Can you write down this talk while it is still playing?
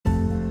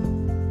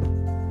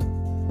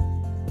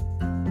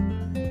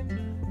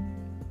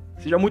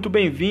Seja muito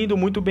bem-vindo,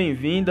 muito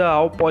bem-vinda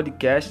ao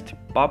podcast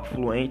Papo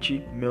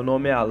Fluente. Meu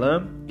nome é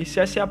Alan e se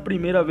essa é a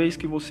primeira vez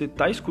que você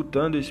está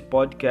escutando esse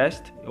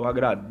podcast, eu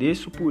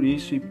agradeço por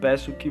isso e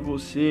peço que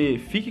você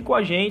fique com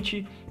a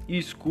gente e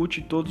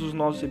escute todos os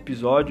nossos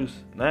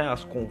episódios,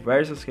 as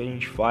conversas que a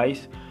gente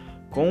faz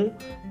com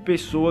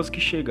pessoas que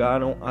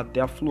chegaram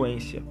até a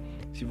fluência.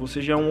 Se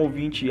você já é um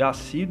ouvinte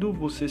assíduo,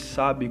 você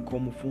sabe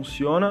como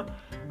funciona.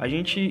 A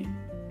gente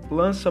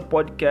lança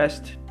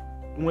podcast,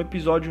 um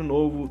episódio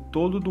novo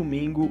todo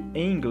domingo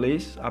em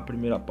inglês, a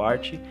primeira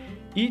parte,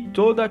 e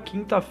toda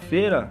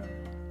quinta-feira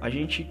a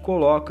gente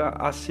coloca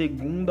a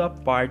segunda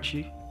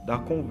parte da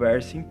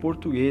conversa em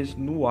português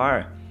no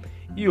ar.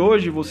 E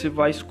hoje você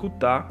vai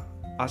escutar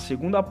a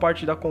segunda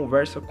parte da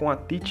conversa com a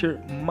teacher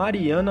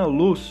Mariana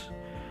Luz.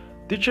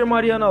 Teacher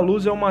Mariana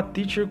Luz é uma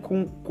teacher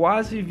com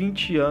quase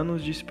 20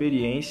 anos de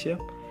experiência.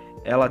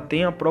 Ela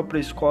tem a própria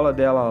escola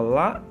dela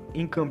lá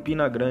em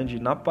Campina Grande,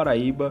 na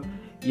Paraíba,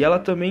 e ela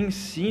também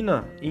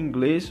ensina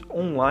inglês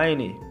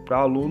online para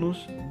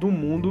alunos do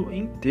mundo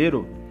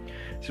inteiro.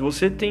 Se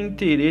você tem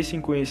interesse em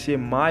conhecer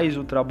mais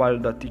o trabalho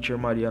da teacher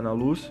Mariana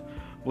Luz,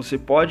 você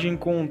pode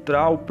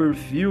encontrar o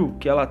perfil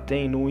que ela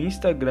tem no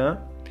Instagram,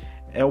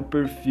 é o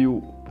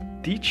perfil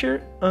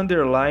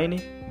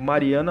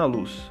teacher_Mariana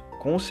Luz.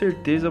 Com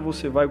certeza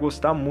você vai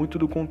gostar muito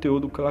do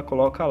conteúdo que ela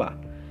coloca lá.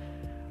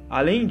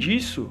 Além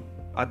disso,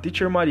 a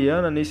teacher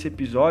Mariana, nesse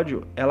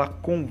episódio, ela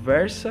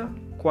conversa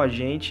com a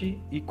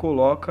gente e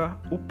coloca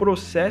o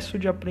processo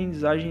de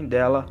aprendizagem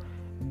dela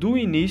do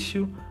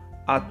início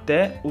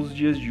até os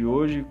dias de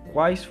hoje,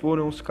 quais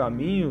foram os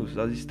caminhos,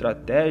 as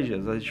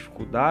estratégias, as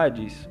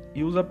dificuldades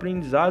e os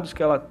aprendizados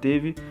que ela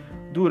teve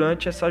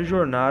durante essa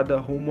jornada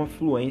rumo à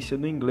fluência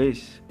no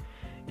inglês.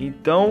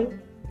 Então,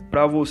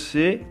 para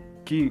você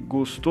que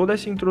gostou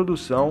dessa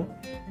introdução,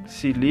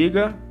 se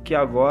liga que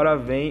agora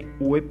vem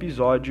o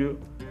episódio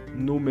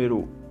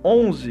número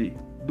 11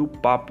 do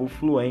Papo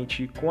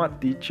Fluente com a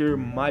teacher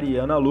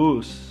Mariana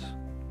Luz.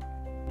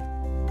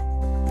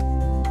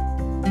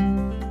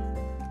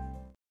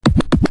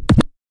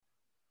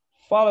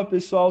 Fala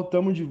pessoal,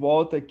 estamos de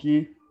volta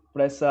aqui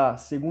para essa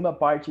segunda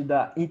parte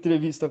da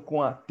entrevista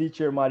com a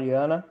teacher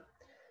Mariana.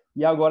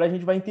 E agora a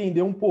gente vai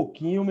entender um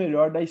pouquinho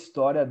melhor da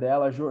história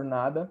dela, a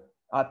jornada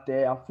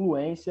até a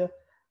fluência.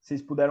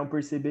 Vocês puderam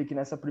perceber que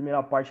nessa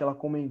primeira parte ela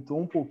comentou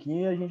um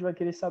pouquinho e a gente vai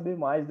querer saber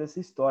mais dessa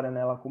história,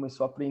 né? Ela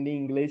começou a aprender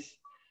inglês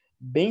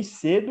bem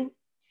cedo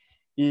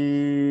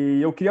e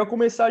eu queria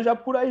começar já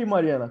por aí,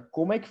 Mariana.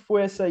 Como é que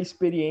foi essa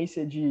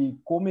experiência de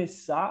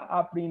começar a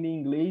aprender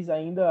inglês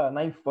ainda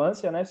na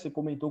infância, né? Você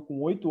comentou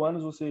com 8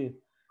 anos você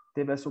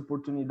teve essa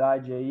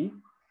oportunidade aí.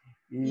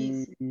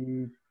 Isso.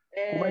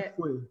 Como é que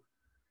foi?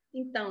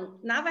 Então,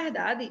 na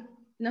verdade,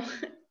 não,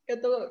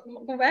 eu tô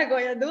com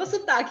vergonha do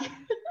sotaque.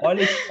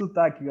 Olha esse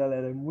sotaque,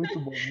 galera. É muito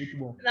bom, muito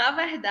bom. Na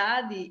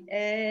verdade,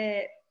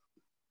 era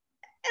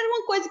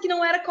uma coisa que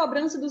não era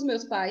cobrança dos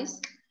meus pais.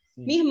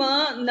 Sim. Minha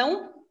irmã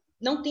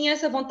não tinha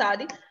essa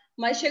vontade,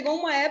 mas chegou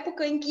uma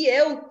época em que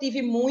eu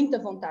tive muita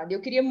vontade. Eu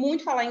queria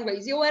muito falar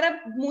inglês. E eu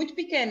era muito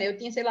pequena. Eu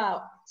tinha,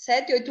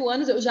 7, 8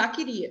 anos, eu já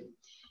queria.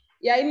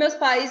 E aí meus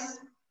pais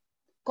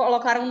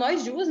colocaram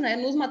nós duas,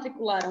 nos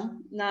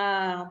matricularam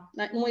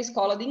numa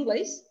escola de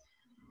inglês.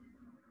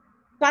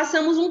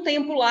 Passamos um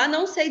tempo lá,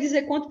 não sei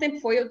dizer quanto tempo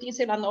foi, eu tinha,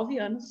 9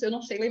 anos, eu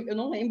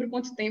não lembro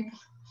quanto tempo,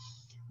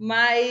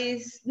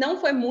 mas não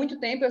foi muito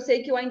tempo, eu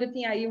sei que eu ainda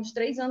tinha aí uns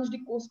 3 anos de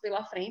curso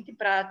pela frente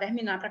para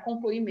terminar, para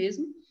concluir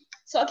mesmo.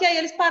 Só que aí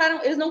eles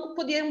pararam, eles não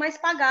podiam mais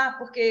pagar,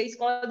 porque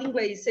escola de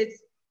inglês, você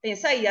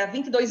pensa aí, há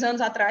 22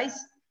 anos atrás,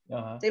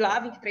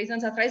 23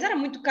 anos atrás, era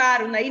muito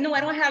caro, né? E não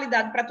era uma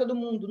realidade para todo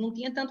mundo, não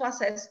tinha tanto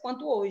acesso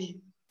quanto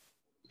hoje.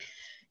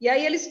 E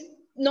aí eles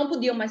não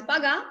podiam mais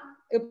pagar,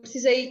 eu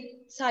precisei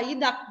sair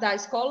da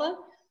escola,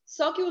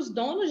 só que os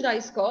donos da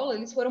escola,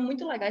 eles foram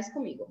muito legais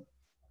comigo.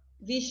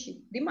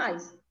 Vixe,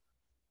 demais.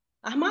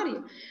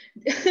 Armaria.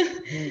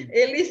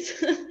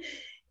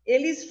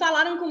 Eles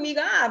falaram comigo,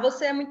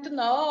 você é muito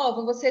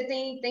nova, você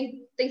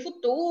tem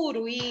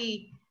futuro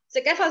e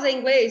você quer fazer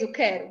inglês? Eu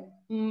quero.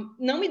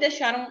 Não me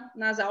deixaram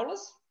nas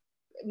aulas,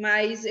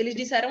 mas eles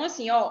disseram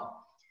assim,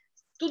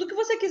 tudo que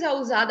você quiser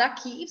usar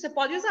daqui, você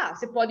pode usar.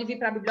 Você pode vir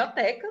para a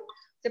biblioteca,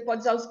 você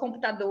pode usar os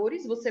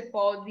computadores, você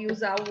pode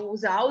usar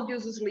os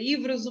áudios, os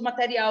livros, o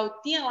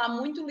material. Tinha lá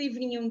muito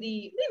livro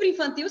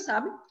infantil,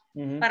 sabe?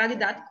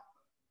 Paradidático.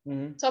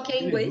 Só que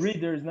é em inglês.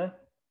 Readers, né?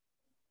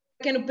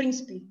 Pequeno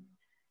Príncipe.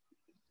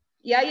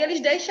 E aí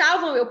eles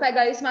deixavam eu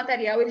pegar esse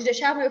material, eles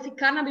deixavam eu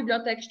ficar na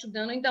biblioteca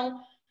estudando.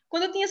 Então,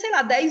 quando eu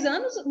tinha, 10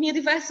 anos, minha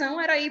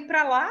diversão era ir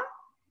para lá,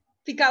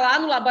 ficar lá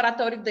no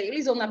laboratório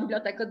deles ou na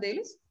biblioteca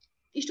deles,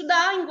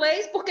 estudar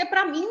inglês, porque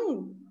para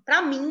mim,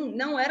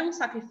 não era um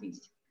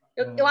sacrifício.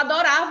 Eu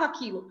adorava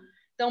aquilo.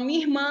 Então,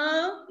 minha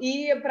irmã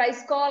ia para a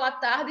escola à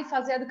tarde e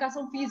fazer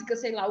educação física,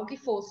 o que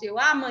fosse.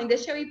 Mãe,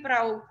 deixa eu ir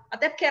para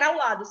até porque era ao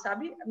lado,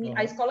 sabe?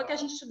 A escola que a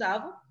gente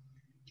estudava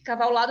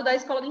ficava ao lado da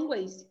escola de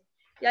inglês.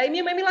 E aí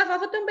minha mãe me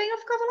levava também, eu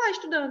ficava lá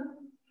estudando.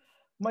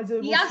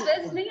 Às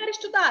vezes nem era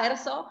estudar, era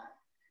só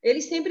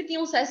eles sempre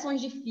tinham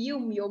sessões de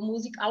filme ou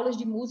música, aulas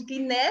de música, e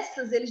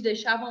nessas eles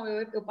deixavam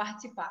eu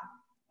participar.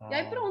 E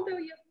aí pronto, eu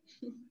ia.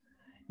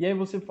 E aí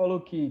você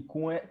falou que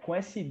com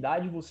essa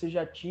idade você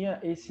já tinha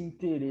esse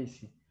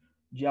interesse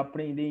de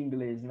aprender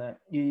inglês, né?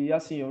 E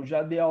assim, eu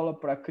já dei aula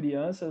para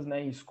crianças,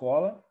 né, em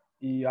escola,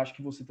 e acho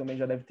que você também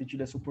já deve ter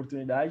tido essa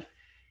oportunidade.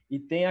 E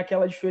tem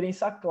aquela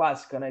diferença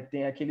clássica, né?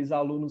 Tem aqueles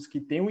alunos que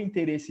têm o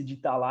interesse de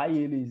estar lá e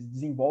eles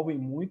desenvolvem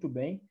muito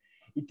bem,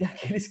 e tem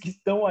aqueles que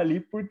estão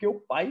ali porque o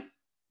pai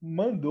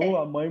mandou,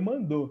 a mãe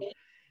mandou.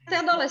 Até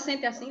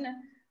adolescente é assim, né?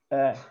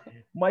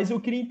 Mas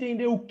eu queria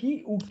entender o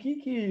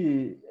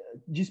que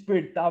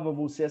despertava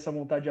você essa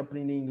vontade de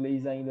aprender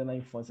inglês ainda na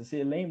infância.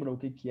 Você lembra o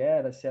que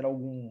era? Se era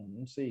algum,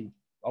 não sei,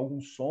 algum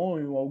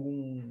sonho,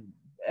 algum...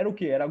 Era o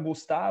quê? Era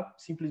gostar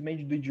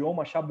simplesmente do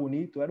idioma, achar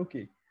bonito? Era o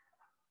quê?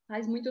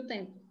 Faz muito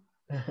tempo.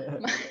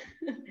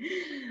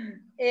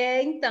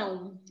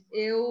 Então,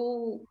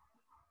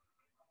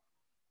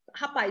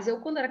 Rapaz, eu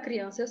quando era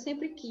criança, eu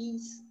sempre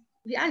quis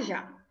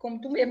viajar,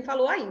 como tu mesmo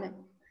falou aí, né?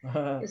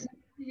 Eu sempre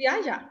quis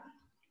viajar.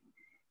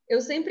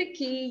 Eu sempre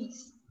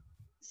quis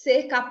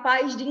ser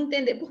capaz de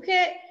entender, porque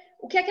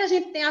o que é que a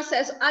gente tem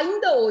acesso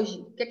ainda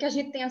hoje? O que é que a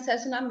gente tem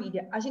acesso na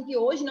mídia? A gente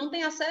hoje não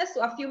tem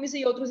acesso a filmes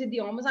em outros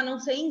idiomas, a não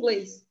ser em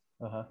inglês.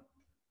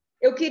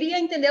 Eu queria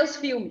entender os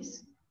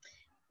filmes.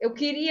 Eu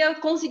queria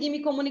conseguir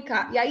me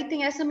comunicar. E aí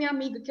tem essa minha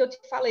amiga que eu te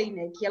falei,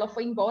 né? Que ela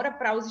foi embora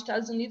para os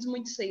Estados Unidos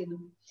muito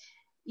cedo.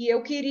 E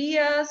eu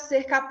queria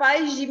ser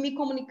capaz de me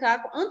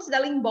comunicar. Antes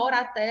dela ir embora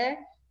até,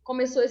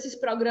 começou esses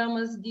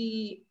programas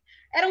de...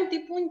 Eram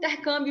tipo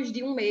intercâmbios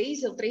de 1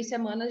 mês ou 3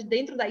 semanas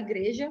dentro da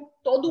igreja.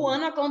 Todo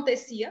ano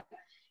acontecia.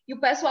 E o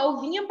pessoal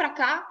vinha para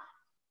cá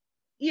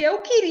e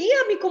eu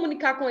queria me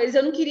comunicar com eles.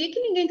 Eu não queria que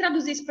ninguém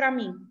traduzisse para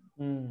mim.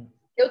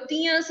 Eu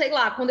tinha, sei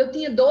lá, quando eu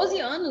tinha 12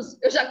 anos,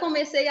 eu já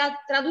comecei a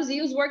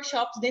traduzir os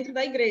workshops dentro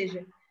da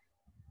igreja.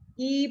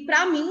 E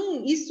para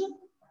mim, isso...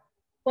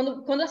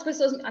 Quando as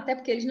pessoas... Até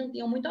porque eles não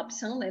tinham muita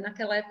opção, né?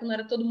 Naquela época não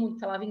era todo mundo que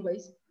falava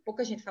inglês.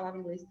 Pouca gente falava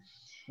inglês.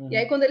 E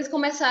aí, quando eles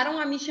começaram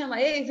a me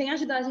chamar, ei, vem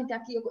ajudar a gente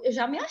aqui, eu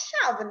já me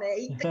achava, né?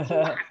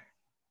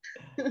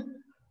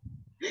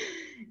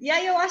 E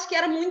aí eu acho que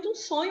era muito um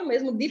sonho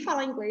mesmo de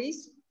falar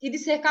inglês e de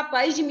ser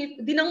capaz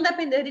de não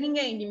depender de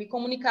ninguém, de me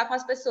comunicar com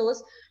as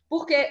pessoas,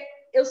 porque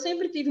eu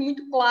sempre tive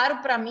muito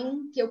claro para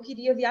mim que eu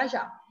queria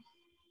viajar.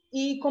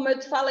 E como eu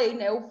te falei,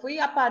 né, eu fui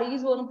a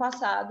Paris o ano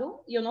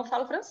passado e eu não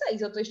falo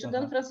francês. Eu estou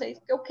estudando francês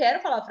porque eu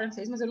quero falar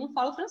francês, mas eu não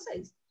falo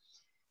francês.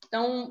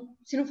 Então,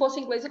 se não fosse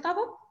inglês, eu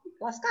estava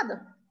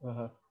lascada.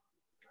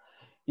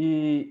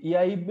 E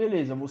aí,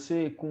 beleza,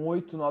 você com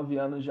 8, 9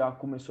 anos já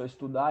começou a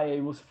estudar, e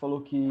aí você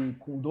falou que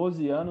com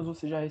 12 anos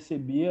você já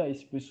recebia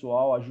esse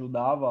pessoal,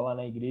 ajudava lá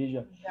na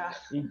igreja. Já.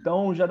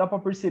 Então já dá para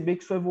perceber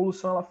que sua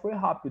evolução ela foi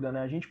rápida,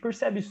 né? A gente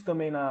percebe isso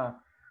também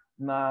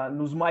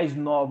nos mais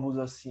novos,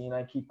 assim,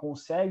 né? Que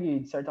consegue,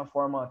 de certa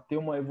forma, ter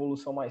uma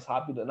evolução mais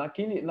rápida.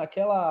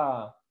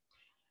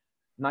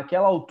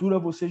 Naquela altura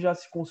você já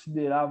se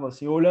considerava,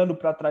 assim, olhando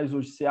para trás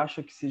hoje, você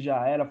acha que você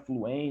já era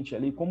fluente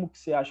ali? Como que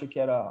você acha que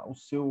era o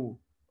seu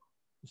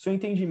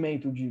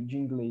entendimento de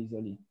inglês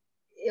ali?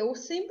 Eu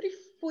sempre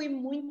fui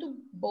muito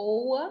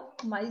boa,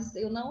 mas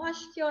eu não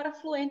acho que eu era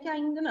fluente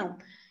ainda, não.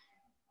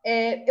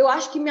 Eu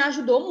acho que me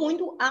ajudou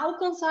muito a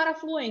alcançar a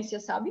fluência,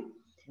 sabe?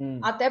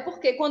 Até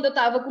porque quando eu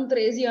estava com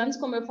 13 anos,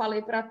 como eu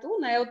falei para tu,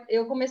 né,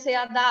 eu comecei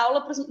a dar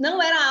aula,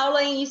 não era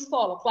aula em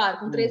escola, claro,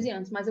 com 13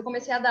 anos, mas eu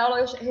comecei a dar aula,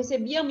 eu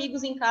recebia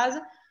amigos em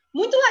casa.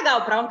 Muito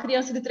legal para uma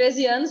criança de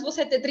 13 anos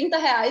você ter R$ 30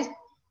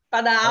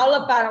 para dar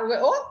aula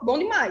para... Oh, bom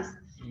demais.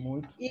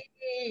 Muito.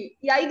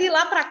 E aí de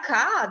lá para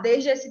cá,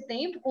 desde esse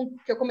tempo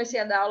que eu comecei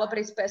a dar aula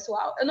para esse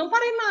pessoal, eu não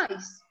parei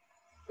mais.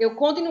 Eu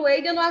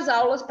continuei dando as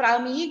aulas para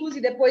amigos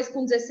e depois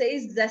com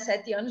 16,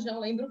 17 anos, não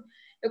lembro,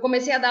 eu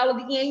comecei a dar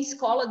aula em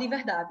escola de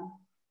verdade.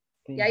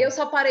 Entendi. E aí eu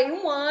só parei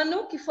 1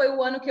 ano, que foi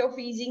o ano que eu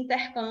fiz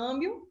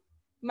intercâmbio.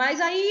 Mas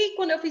aí,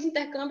 quando eu fiz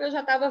intercâmbio, eu já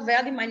estava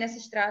velha demais nessa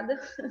estrada.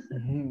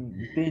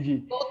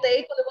 Entendi. Quando eu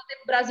voltei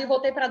para o Brasil,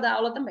 voltei para dar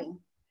aula também.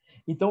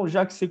 Então,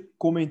 já que você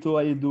comentou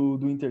aí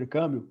do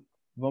intercâmbio,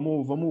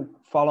 vamos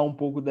falar um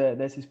pouco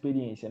dessa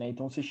experiência, né?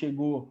 Então, você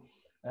chegou,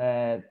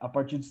 a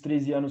partir dos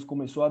 13 anos,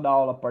 começou a dar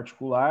aula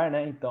particular,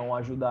 né? Então,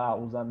 ajudar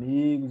os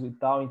amigos e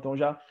tal. Então,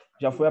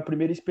 já foi a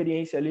primeira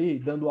experiência ali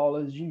dando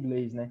aulas de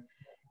inglês, né?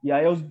 E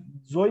aí, aos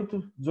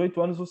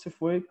 18 anos, você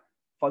foi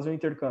fazer o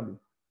intercâmbio.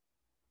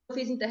 Eu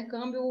fiz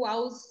intercâmbio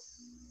aos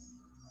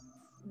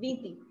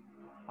 20.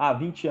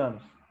 20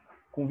 anos.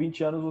 Com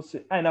 20 anos,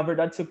 você... na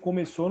verdade, você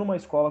começou numa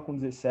escola com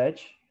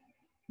 17...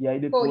 E aí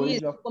depois... Foi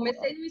isso,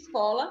 comecei numa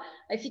escola,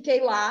 aí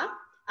fiquei lá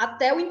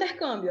até o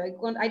intercâmbio.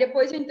 Aí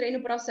depois eu entrei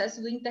no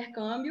processo do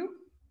intercâmbio.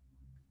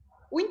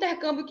 O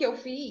intercâmbio que eu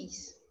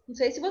fiz, não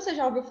sei se você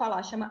já ouviu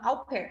falar, chama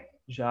Au Pair.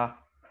 Já.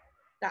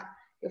 Tá,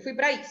 eu fui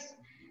para isso.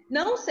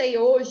 Não sei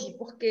hoje,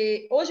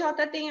 porque hoje eu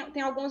até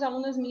tenho algumas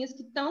alunas minhas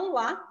que estão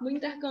lá no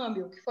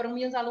intercâmbio, que foram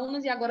minhas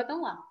alunas e agora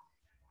estão lá.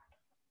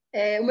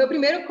 O meu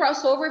primeiro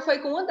crossover foi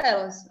com uma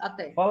delas,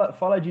 até.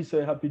 Fala disso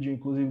aí rapidinho,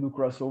 inclusive do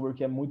crossover,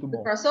 que é muito Do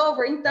bom.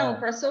 crossover? Então,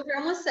 crossover é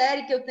uma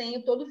série que eu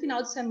tenho todo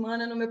final de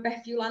semana no meu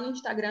perfil lá no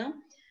Instagram.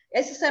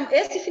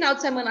 Esse final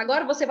de semana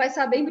agora, você vai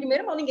saber em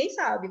primeiro mão, ninguém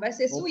sabe, vai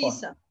ser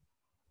Suíça.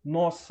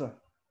 Nossa!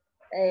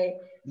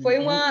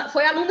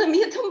 Foi aluna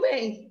minha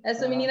também.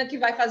 Essa menina que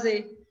vai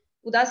fazer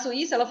o da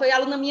Suíça, ela foi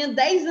aluna minha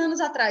 10 anos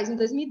atrás, em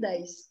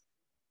 2010.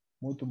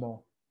 Muito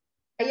bom.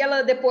 Aí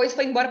ela depois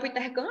foi embora para o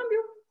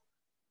intercâmbio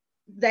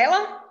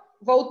dela,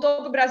 voltou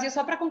para o Brasil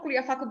só para concluir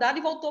a faculdade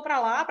e voltou para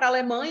lá, para a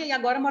Alemanha, e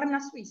agora mora na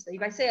Suíça. E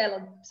vai ser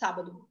ela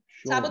sábado.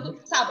 Show.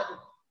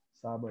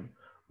 Sábado.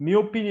 Minha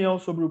opinião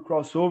sobre o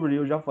crossover, e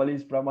eu já falei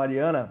isso para a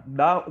Mariana,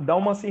 dá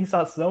uma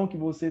sensação que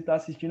você está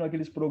assistindo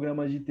aqueles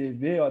programas de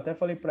TV. Eu até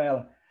falei para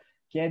ela,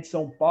 quem é de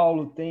São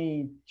Paulo,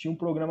 tinha um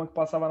programa que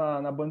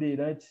passava na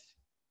Bandeirantes,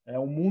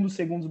 O Mundo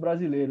Segundo os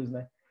Brasileiros,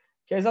 né?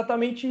 Que é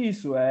exatamente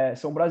isso.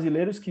 São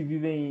brasileiros que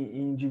vivem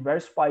em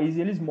diversos países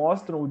e eles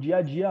mostram o dia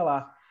a dia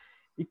lá.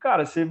 E,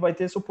 cara, você vai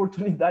ter essa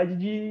oportunidade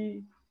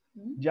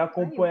de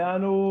acompanhar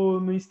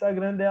no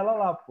Instagram dela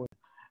lá, pô.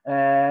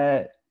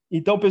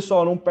 Então,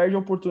 pessoal, não perde a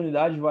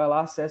oportunidade, vai lá,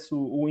 acessa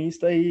o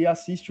Insta e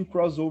assiste o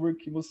crossover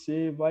que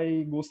você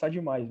vai gostar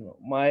demais, meu.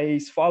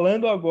 Mas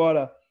falando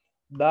agora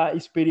da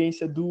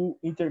experiência do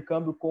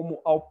intercâmbio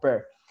como au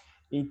pair.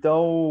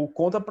 Então,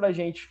 conta pra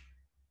gente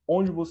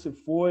onde você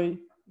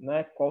foi,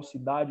 né? Qual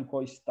cidade,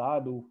 qual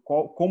estado,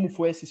 como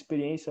foi essa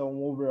experiência,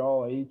 um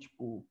overall aí,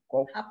 tipo,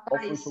 qual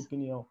foi a sua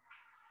opinião?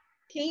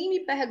 Quem me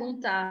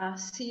perguntar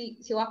se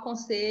eu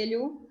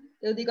aconselho,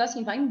 eu digo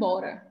assim, vai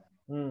embora.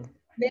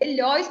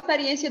 Melhor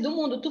experiência do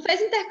mundo. Tu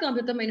fez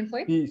intercâmbio também, não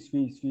foi? Fiz.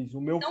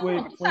 O meu então, foi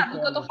sabe do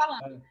que eu tô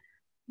falando.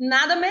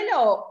 Nada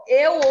melhor.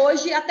 Eu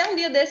hoje, até um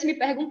dia desse, me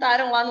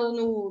perguntaram lá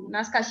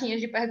nas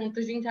caixinhas de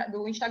perguntas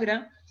do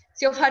Instagram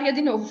se eu faria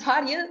de novo.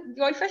 Faria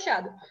de olho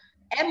fechado.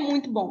 É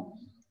muito bom.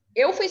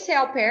 Eu fui ser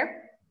au pair.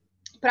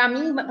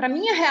 Para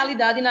minha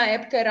realidade na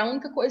época era a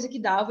única coisa que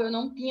dava. Eu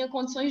não tinha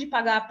condições de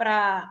pagar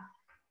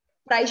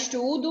para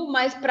estudo,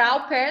 mas para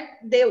au pair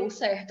deu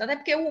certo. Até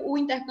porque o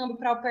intercâmbio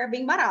para au pair é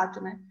bem barato,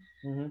 né?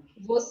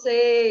 O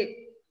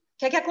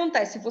que é que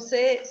acontece?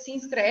 Você se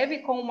inscreve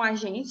com uma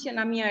agência.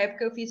 Na minha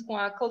época eu fiz com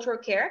a Cultural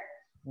Care,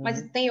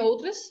 mas tem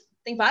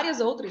várias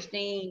outras.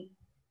 Tem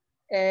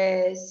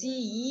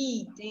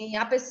CI, tem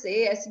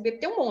APC, SB,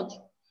 tem um monte.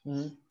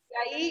 E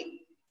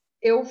aí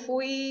eu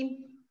fui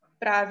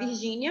para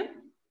Virgínia.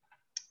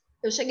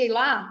 Eu cheguei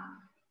lá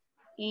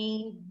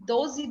em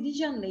 12 de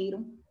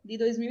janeiro de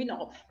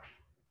 2009.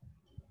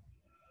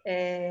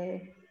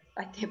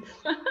 Faz tempo.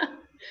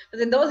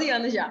 Fazendo 12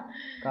 anos já.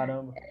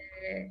 Caramba.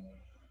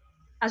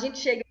 A gente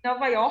chega em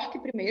Nova York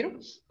primeiro,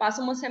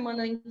 passa uma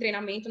semana em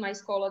treinamento na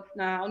escola,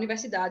 na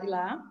universidade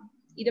lá,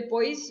 e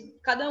depois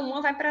cada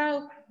uma vai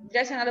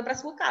direcionada para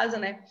sua casa,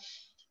 né?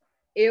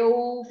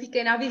 Eu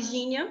fiquei na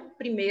Virgínia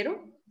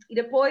primeiro, e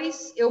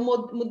depois eu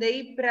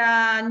mudei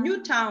para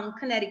Newtown,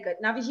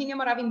 Connecticut. Na Virgínia eu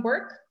morava em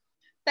Burke,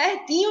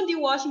 pertinho de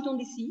Washington,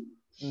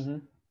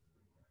 D.C.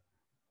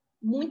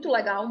 Muito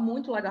legal,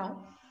 muito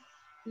legal.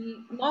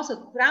 E, nossa,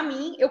 para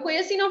mim, eu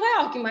conheci Nova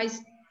York,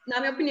 mas na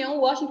minha opinião,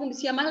 Washington,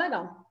 D.C. é mais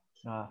legal.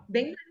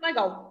 Bem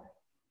legal.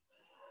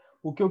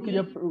 O que eu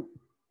queria...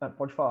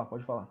 Pode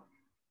falar.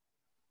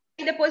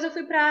 E depois eu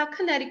fui para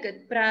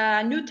Connecticut,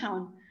 para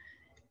Newtown.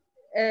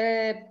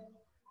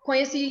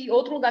 Conheci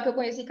outro lugar que eu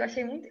conheci que eu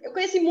achei muito... Eu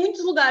conheci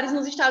muitos lugares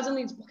nos Estados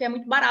Unidos, porque é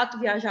muito barato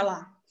viajar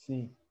lá.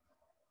 Sim.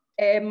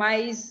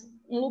 Mas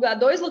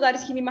dois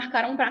lugares que me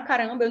marcaram pra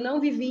caramba. Eu não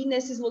vivi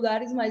nesses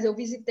lugares, mas eu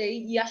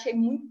visitei e achei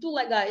muito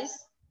legais,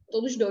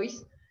 todos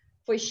dois.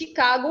 Foi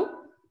Chicago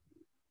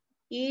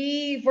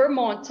e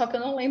Vermont, só que eu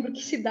não lembro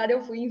que cidade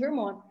eu fui em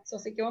Vermont. Só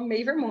sei que eu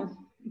amei Vermont.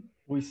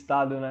 O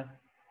estado, né?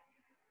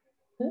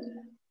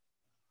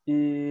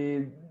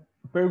 E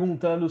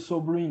perguntando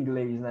sobre o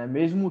inglês, né?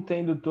 Mesmo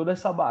tendo toda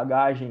essa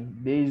bagagem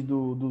desde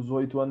os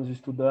 8 anos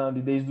estudando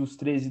e desde os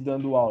 13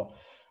 dando aula,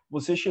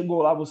 você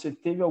chegou lá, você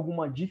teve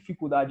alguma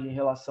dificuldade em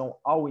relação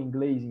ao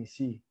inglês em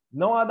si?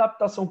 Não a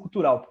adaptação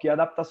cultural, porque a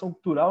adaptação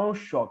cultural é um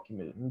choque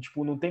mesmo.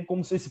 Tipo, não tem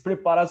como você se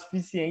preparar o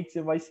suficiente,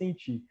 você vai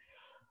sentir.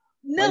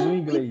 Não, mas o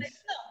inglês...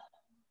 Não.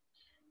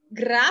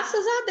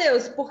 Graças a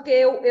Deus, porque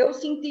eu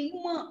senti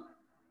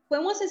foi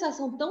uma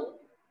sensação tão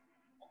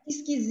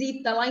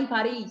esquisita lá em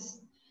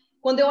Paris,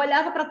 quando eu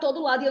olhava para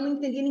todo lado e eu não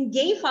entendia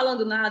ninguém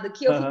falando nada,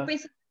 que eu fico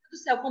pensando, do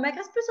céu, como é que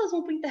as pessoas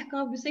vão para o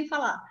intercâmbio sem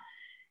falar?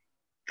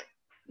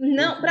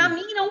 Não, para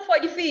mim não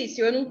foi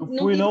difícil. Eu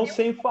fui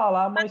sem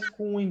falar, mas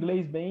com o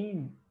inglês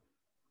bem...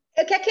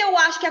 O que é que eu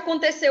acho que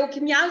aconteceu, que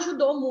me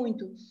ajudou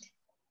muito?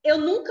 Eu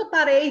nunca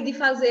parei de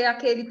fazer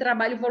aquele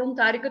trabalho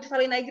voluntário que eu te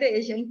falei na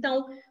igreja.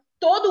 Então,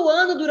 todo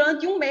ano,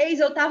 durante um mês,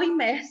 eu estava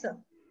imersa.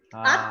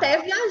 Até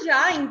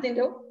viajar,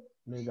 entendeu?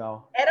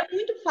 Legal. Era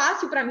muito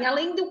fácil para mim.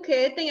 Além do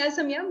que, tem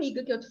essa minha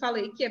amiga que eu te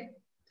falei, que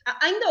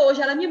ainda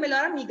hoje ela é minha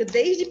melhor amiga,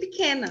 desde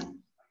pequena.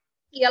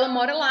 E ela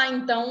mora lá,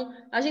 então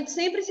a gente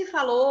sempre se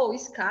falou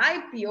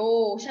Skype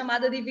ou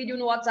chamada de vídeo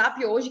no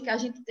WhatsApp hoje que a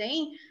gente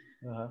tem.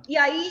 E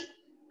aí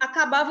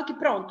acabava que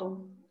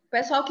pronto.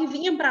 pessoal que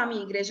vinha para a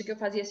minha igreja, que eu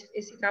fazia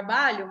esse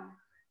trabalho,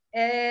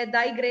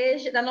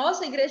 da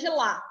nossa igreja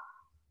lá,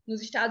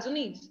 nos Estados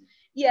Unidos.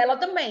 E ela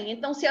também.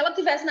 Então, se ela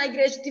tivesse na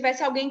igreja,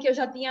 tivesse alguém que eu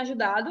já tinha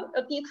ajudado,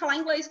 eu tinha que falar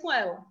inglês com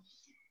ela.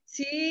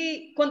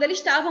 Quando eles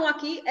estavam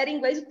aqui, era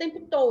inglês o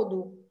tempo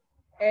todo.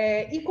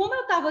 E como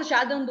eu estava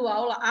já dando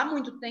aula há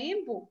muito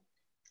tempo,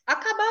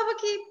 acabava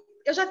que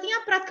eu já tinha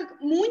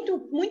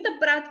muita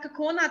prática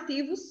com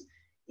nativos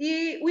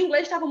e o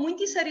inglês estava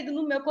muito inserido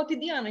no meu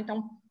cotidiano.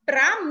 Então,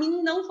 para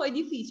mim, não foi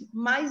difícil.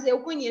 Mas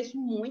eu conheço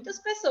muitas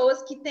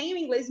pessoas que têm o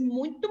inglês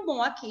muito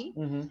bom aqui,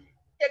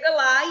 chega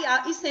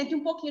lá e sente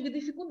um pouquinho de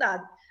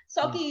dificuldade.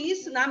 Só que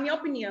isso, na minha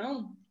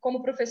opinião,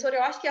 como professor,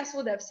 eu acho que a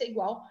sua deve ser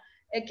igual,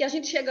 é que a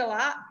gente chega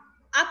lá,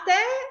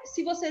 até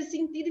se você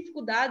sentir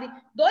dificuldade,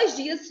 2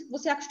 dias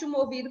você acostuma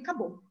o ouvido,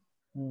 acabou.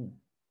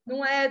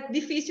 Não é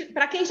difícil.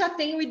 Para quem já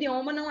tem o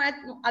idioma,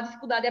 a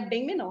dificuldade é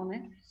bem menor,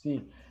 né?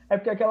 Sim. É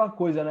porque é aquela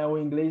coisa, né? O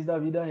inglês da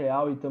vida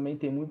real e também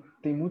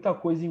tem muita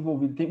coisa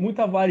envolvida, tem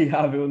muita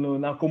variável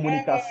na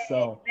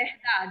comunicação. É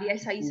verdade,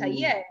 isso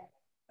aí é.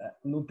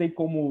 Não tem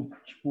como,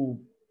 tipo,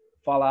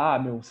 falar,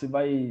 você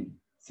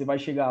vai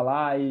chegar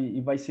lá e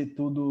vai ser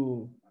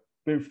tudo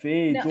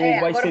perfeito, Não, ou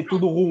vai agora, ser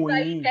tudo ruim.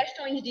 Aí,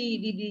 questões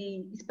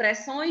de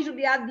expressões do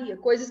dia a dia,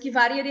 coisas que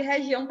variam de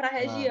região para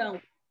região.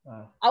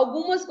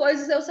 Algumas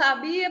coisas eu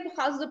sabia por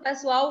causa do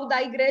pessoal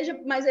da igreja,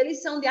 mas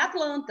eles são de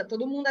Atlanta,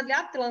 todo mundo é de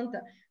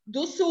Atlanta,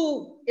 do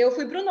sul. Eu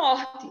fui para o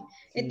norte. Sim.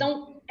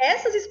 Então,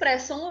 essas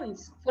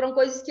expressões foram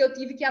coisas que eu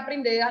tive que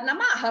aprender na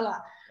marra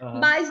lá.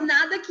 Mas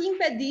nada que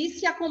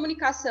impedisse a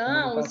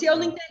comunicação. Se eu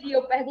não entendia,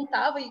 eu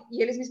perguntava e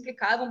eles me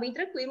explicavam bem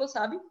tranquilo,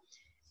 sabe?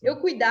 Sim. Eu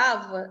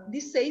cuidava de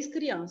 6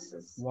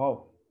 crianças.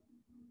 Uau!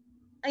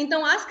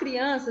 Então, as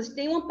crianças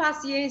têm uma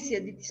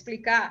paciência de te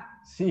explicar.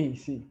 Sim,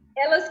 sim.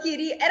 Elas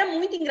queriam... Era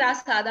muito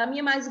engraçada. A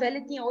minha mais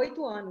velha tinha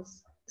 8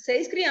 anos.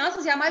 6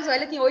 crianças e a mais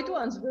velha tinha 8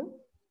 anos, viu?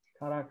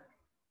 Caraca.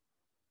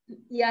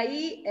 E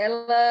aí,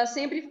 ela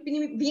sempre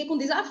vinha com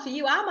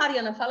desafio. Ah,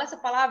 Mariana, fala essa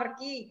palavra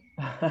aqui.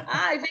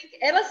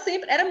 Ela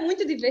sempre... Era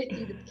muito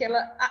divertida, porque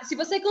se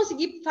você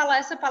conseguir falar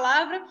essa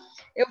palavra,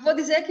 eu vou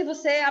dizer que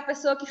você é a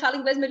pessoa que fala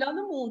inglês melhor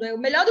no mundo.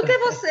 Melhor do que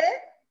você...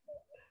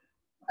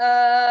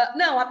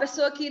 não, a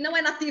pessoa que não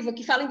é nativa,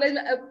 que fala inglês...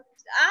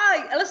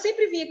 ela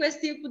sempre vinha com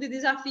esse tipo de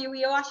desafio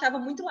e eu achava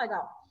muito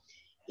legal.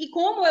 E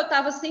como eu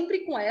estava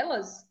sempre com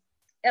elas,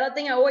 ela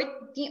tinha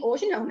 8,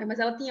 hoje não, né? Mas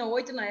ela tinha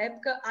 8 na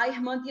época, a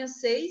irmã tinha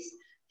 6,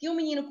 tinha um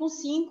menino com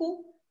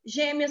 5,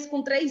 gêmeas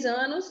com 3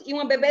 anos e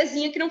uma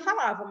bebezinha que não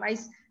falava.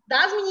 Mas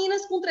das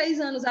meninas com 3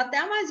 anos até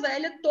a mais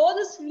velha,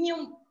 todas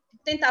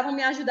tentavam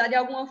me ajudar de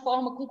alguma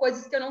forma com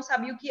coisas que eu não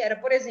sabia o que era.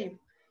 Por exemplo,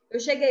 eu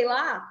cheguei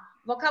lá,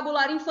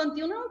 vocabulário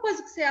infantil não é uma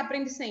coisa que você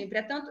aprende sempre.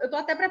 Eu estou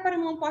até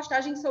preparando uma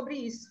postagem sobre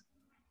isso,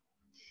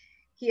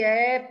 que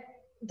é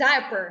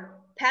diaper,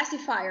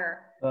 pacifier,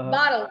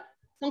 bottle.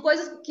 São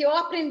coisas que eu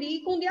aprendi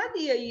com o dia a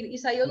dia, e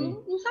isso aí eu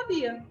não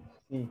sabia.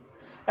 Sim.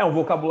 É um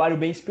vocabulário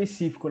bem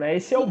específico, né?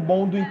 Esse é o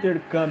bom do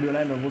intercâmbio,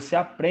 né, meu? Você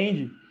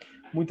aprende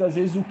muitas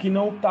vezes o que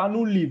não tá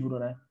no livro,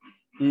 né?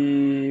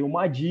 E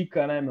uma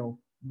dica, né, meu?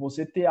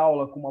 Você ter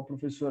aula com uma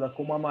professora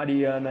como a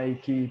Mariana e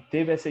que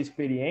teve essa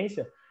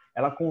experiência,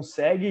 ela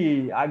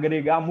consegue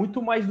agregar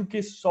muito mais do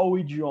que só o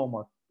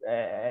idioma.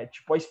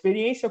 Tipo, a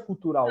experiência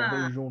cultural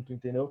vem junto,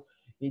 entendeu?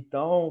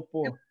 Então,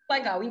 pô...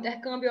 Legal, o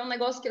intercâmbio é um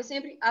negócio que eu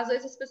sempre... Às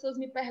vezes as pessoas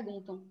me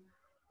perguntam,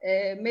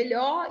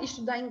 melhor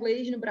estudar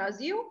inglês no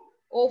Brasil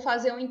ou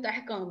fazer um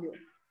intercâmbio?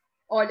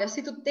 Olha,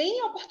 se tu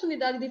tem a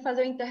oportunidade de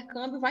fazer o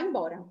intercâmbio, vai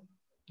embora.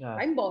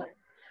 Vai embora.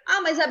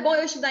 Mas é bom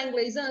eu estudar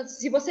inglês antes?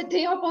 Se você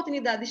tem a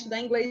oportunidade de estudar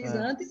inglês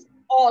antes,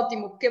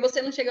 ótimo, porque você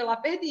não chega lá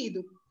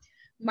perdido.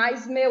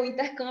 Mas, meu,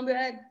 intercâmbio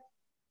é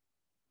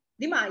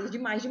demais,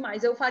 demais,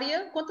 demais. Eu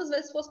faria quantas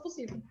vezes fosse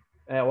possível.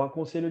 Eu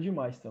aconselho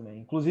demais também.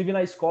 Inclusive,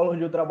 na escola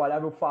onde eu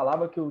trabalhava, eu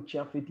falava que eu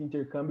tinha feito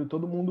intercâmbio e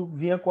todo mundo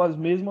vinha com as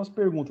mesmas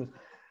perguntas.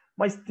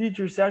 Mas,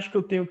 teacher, você acha que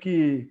eu tenho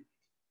que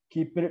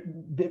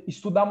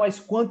estudar mais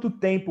quanto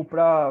tempo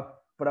para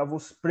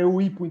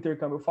eu ir para o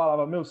intercâmbio? Eu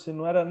falava, você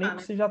não era nem para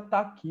você já estar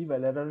aqui,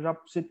 velho. Era já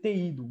para você ter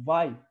ido.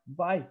 Vai.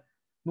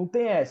 Não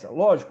tem essa.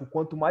 Lógico,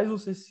 quanto mais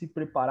você se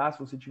preparar, se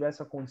você tiver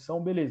essa condição,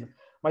 beleza.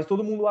 Mas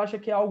todo mundo acha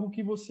que é algo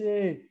que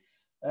você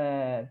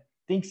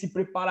tem que se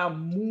preparar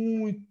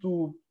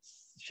muito,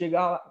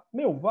 chegar lá.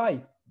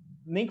 Vai.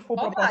 Nem que for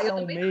para passar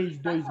um mês,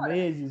 2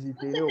 meses,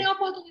 entendeu? Você tem a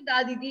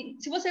oportunidade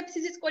se você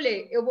precisa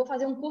escolher, eu vou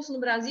fazer um curso no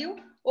Brasil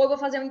ou eu vou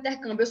fazer um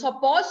intercâmbio. Eu só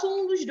posso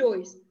um dos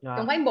dois.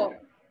 Então vai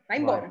embora. Vai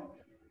embora.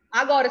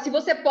 Agora, se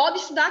você pode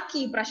estudar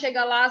aqui para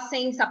chegar lá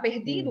sem estar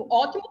perdido,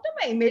 ótimo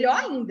também. Melhor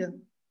ainda.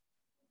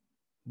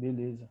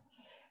 Beleza.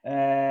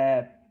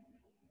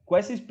 Com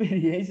essa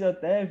experiência,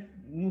 até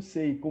não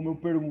sei como eu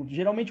pergunto.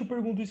 Geralmente eu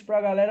pergunto isso para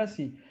a galera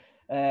assim.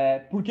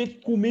 Porque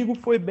comigo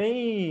foi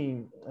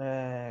bem...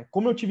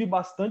 como eu tive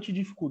bastante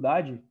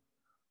dificuldade,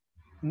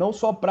 não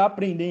só para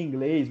aprender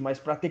inglês, mas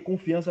para ter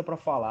confiança para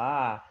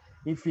falar,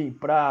 enfim,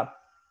 para,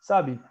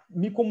 sabe,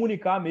 me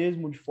comunicar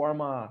mesmo de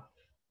forma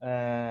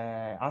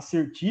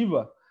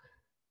assertiva,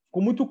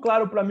 ficou muito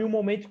claro para mim o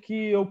momento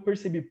que eu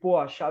percebi, pô,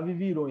 a chave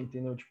virou,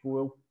 entendeu?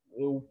 Tipo,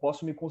 eu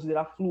posso me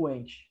considerar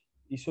fluente.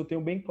 Isso eu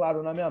tenho bem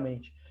claro na minha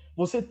mente.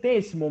 Você tem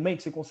esse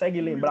momento? Você consegue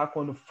lembrar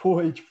quando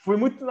foi? Tipo, foi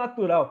muito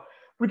natural.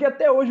 Porque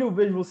até hoje eu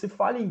vejo você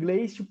fala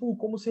inglês, tipo,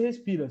 como você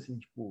respira, assim,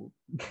 tipo...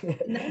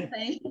 Não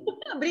tenho.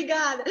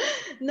 Obrigada.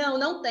 Não,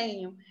 não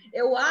tenho.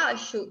 Eu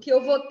acho que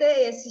eu vou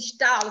ter esse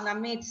estalo na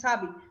mente,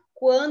 sabe?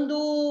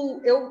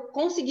 Quando eu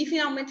conseguir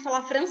finalmente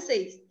falar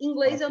francês.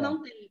 Inglês eu tá.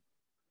 não tenho.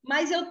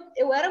 Mas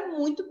eu era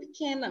muito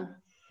pequena.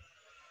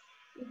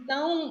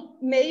 Então,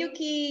 meio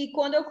que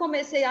quando eu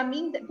comecei a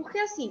mim... Porque,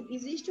 assim,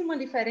 existe uma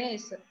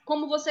diferença,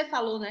 como você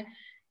falou, né?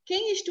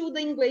 Quem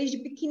estuda inglês de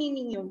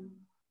pequenininho,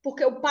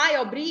 porque o pai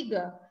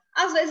obriga,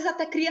 às vezes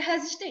até cria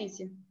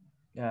resistência,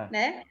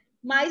 né?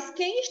 Mas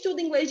quem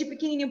estuda inglês de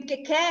pequenininho porque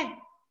quer,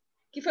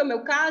 que foi o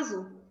meu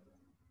caso,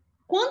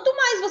 quanto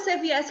mais você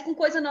viesse com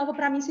coisa nova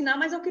para me ensinar,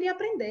 mais eu queria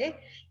aprender.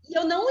 E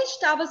eu não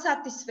estava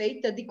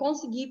satisfeita de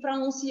conseguir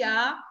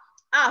pronunciar,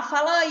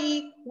 fala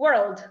aí,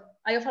 world.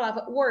 Aí eu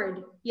falava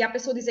word, e a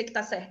pessoa dizer que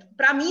tá certo.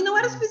 Para mim não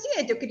era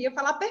suficiente, eu queria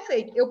falar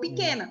perfeito, eu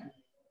pequena.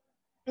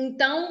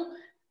 Então,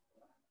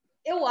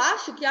 eu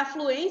acho que a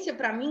fluência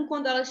para mim,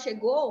 quando ela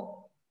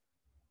chegou,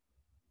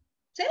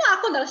 sei lá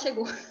quando ela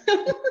chegou.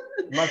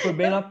 Mas foi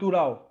bem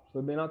natural.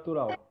 Foi bem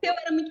natural. Eu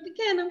era muito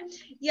pequena.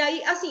 E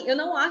aí, assim, eu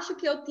não acho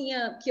que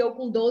eu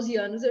com 12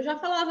 anos, eu já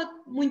falava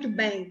muito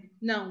bem,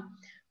 não.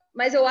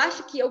 Mas eu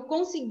acho que eu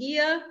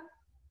conseguia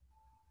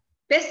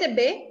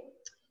perceber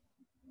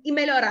e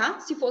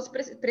melhorar se fosse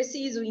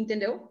preciso,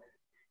 entendeu?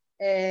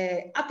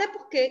 Até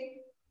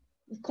porque,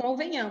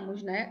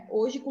 convenhamos, né?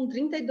 Hoje, com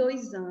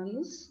 32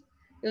 anos,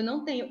 eu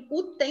não tenho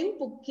o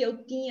tempo que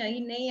eu tinha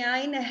e nem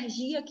a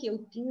energia que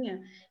eu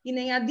tinha e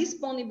nem a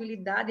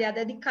disponibilidade e a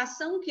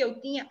dedicação que eu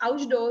tinha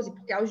aos 12,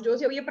 porque aos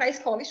 12 eu ia para a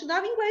escola e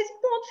estudava inglês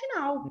e ponto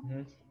final.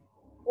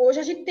 Hoje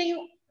a gente tem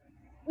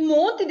um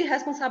monte de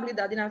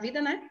responsabilidade na vida,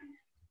 né?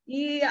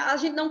 E a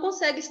gente não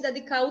consegue se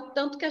dedicar o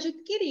tanto que a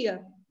gente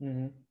queria.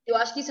 Eu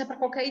acho que isso é para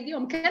qualquer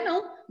idioma. Quer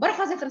não? Bora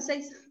fazer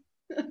francês?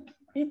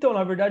 Então,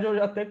 na verdade, eu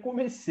já até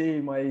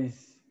comecei,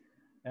 mas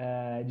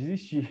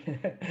desisti.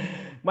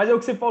 Mas é o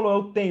que você falou, é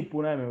o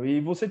tempo, né, meu?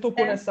 E você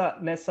tocou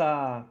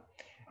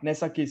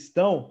nessa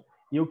questão,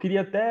 e eu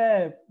queria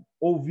até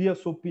ouvir a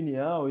sua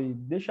opinião e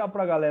deixar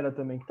para a galera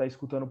também que está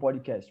escutando o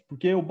podcast,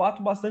 porque eu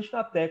bato bastante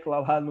na tecla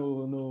lá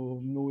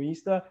no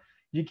Insta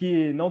de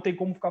que não tem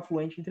como ficar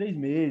fluente em 3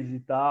 meses e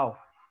tal.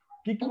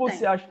 O que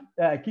você acha?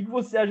 Que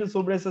você acha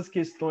sobre essas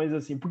questões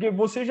assim? Porque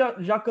você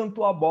já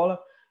cantou a bola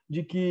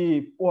de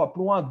que,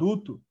 para um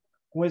adulto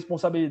com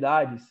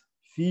responsabilidades,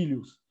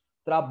 filhos,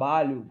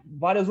 trabalho,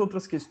 várias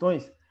outras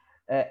questões,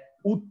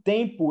 o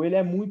tempo ele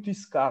é muito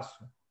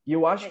escasso. E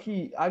eu acho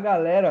que a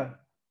galera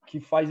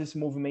que faz esse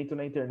movimento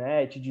na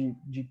internet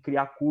de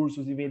criar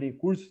cursos e vender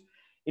cursos,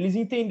 eles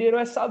entenderam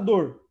essa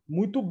dor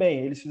muito bem.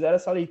 Eles fizeram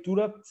essa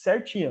leitura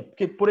certinha.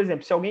 Porque, por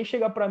exemplo, se alguém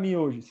chegar para mim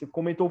hoje, você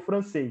comentou o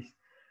francês,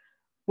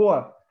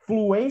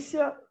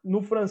 fluência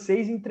no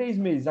francês em 3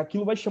 meses,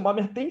 aquilo vai chamar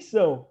minha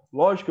atenção.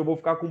 Lógico que eu vou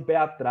ficar com o pé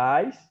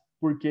atrás,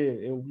 porque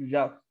eu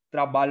já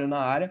trabalho na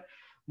área,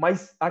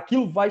 mas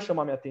aquilo vai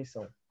chamar minha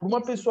atenção. Para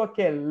uma pessoa que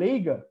é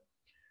leiga,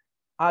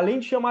 além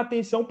de chamar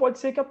atenção, pode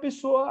ser que a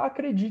pessoa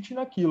acredite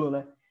naquilo,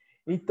 né?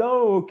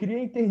 Então, eu queria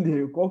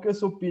entender qual que é a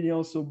sua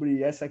opinião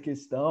sobre essa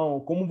questão,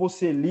 como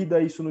você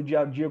lida isso no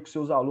dia a dia com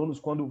seus alunos,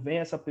 quando vem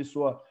essa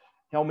pessoa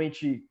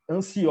realmente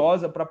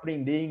ansiosa para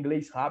aprender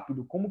inglês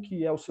rápido, como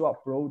que é o seu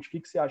approach? O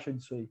que você acha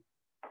disso aí?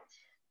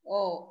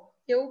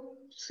 Eu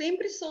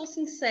sempre sou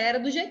sincera,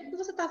 do jeito que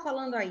você está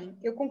falando aí,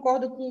 eu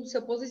concordo com o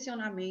seu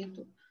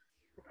posicionamento.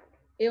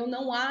 Eu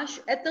não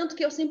acho, é tanto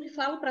que eu sempre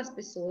falo para as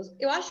pessoas.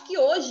 Eu acho que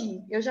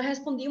hoje eu já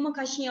respondi uma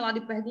caixinha lá de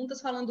perguntas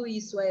falando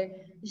isso.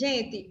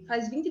 Gente,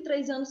 faz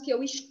 23 anos que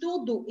eu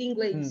estudo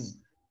inglês.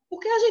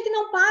 Porque a gente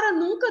não para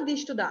nunca de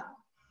estudar,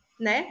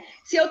 né?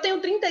 Se eu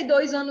tenho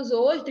 32 anos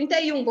hoje,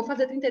 31, vou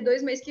fazer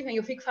 32 mês que vem.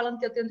 Eu fico falando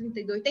que eu tenho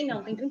 32, tem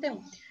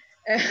 31.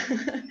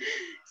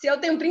 Se eu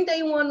tenho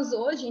 31 anos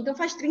hoje, então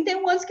faz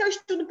 31 anos que eu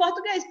estudo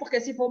português,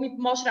 porque se for me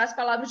mostrar as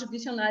palavras do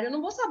dicionário, eu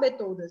não vou saber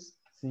todas.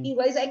 Sim.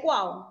 Inglês é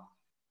igual.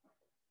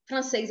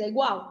 Francês é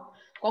igual.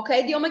 Qualquer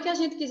idioma que a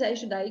gente quiser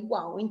estudar é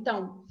igual.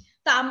 Então,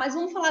 mas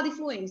vamos falar de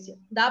fluência.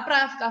 Dá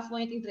para ficar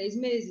fluente em 3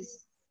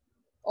 meses?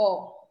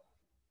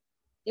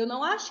 Eu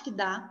não acho que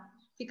dá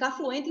ficar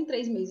fluente em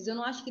 3 meses. Eu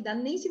não acho que dá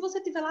nem se você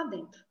estiver lá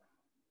dentro.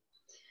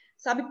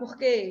 Sabe por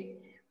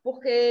quê?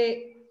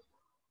 Porque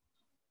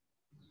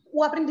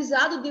o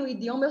aprendizado de um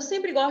idioma, eu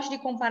sempre gosto de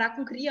comparar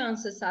com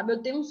crianças, sabe?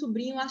 Eu tenho um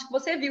sobrinho, acho que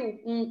você viu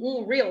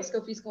um Reels que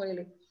eu fiz com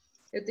ele.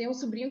 Eu tenho um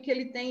sobrinho que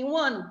ele tem 1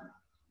 ano.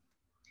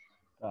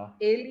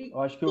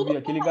 Eu acho que eu vi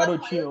aquele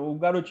garotinho, o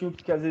garotinho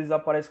que às vezes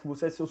aparece com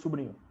você é seu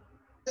sobrinho.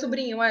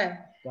 Sobrinho,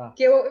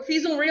 que eu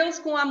fiz um Reels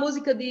com a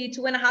música de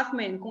Two and a Half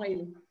Men com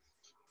ele.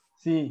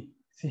 Sim.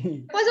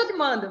 Depois eu te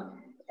mando.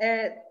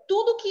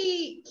 Tudo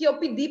que eu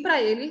pedi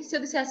para ele, se eu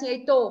disser assim,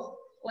 Heitor,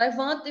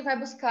 levanta e vai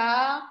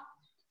buscar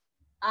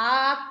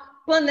a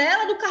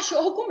panela do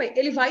cachorro comer.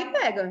 Ele vai e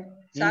pega,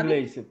 sabe? Em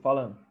inglês, você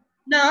falando?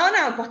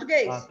 Não,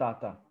 português.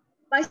 Tá.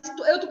 Mas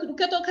o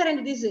que eu estou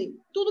querendo dizer?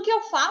 Tudo que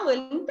eu falo,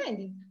 ele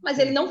entende. Mas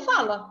Sim. ele não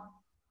fala.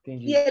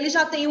 Entendi. E ele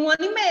já tem 1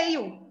 ano e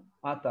meio.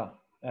 Ah, tá.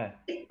 É.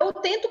 Eu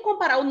tento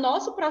comparar o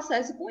nosso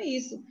processo com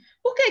isso.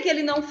 Por que que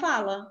ele não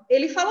fala?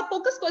 Ele fala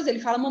poucas coisas. Ele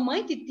fala,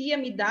 mamãe, titia,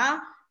 me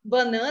dá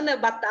banana,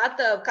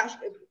 batata,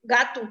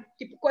 gato,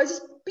 tipo,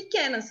 coisas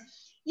pequenas.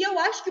 E eu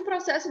acho que o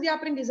processo de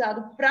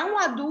aprendizado para um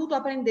adulto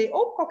aprender,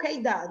 ou qualquer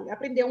idade,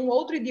 aprender um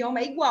outro idioma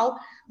é igual.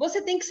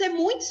 Você tem que ser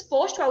muito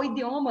exposto ao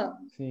idioma.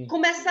 Sim.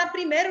 Começar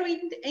primeiro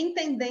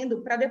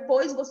entendendo, para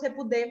depois você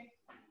poder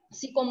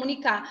se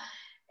comunicar.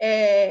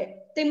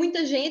 Tem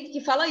muita gente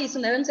que fala isso,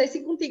 né? Eu não sei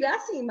se contigo é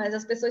assim, mas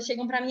as pessoas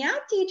chegam para mim,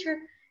 teacher,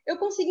 eu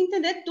consigo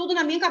entender tudo,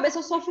 na minha cabeça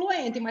eu sou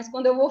fluente, mas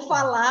quando eu vou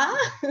falar...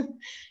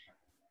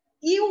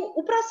 E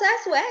o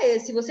processo é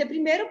esse, você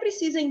primeiro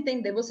precisa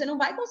entender, você não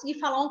vai conseguir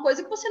falar uma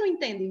coisa que você não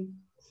entende.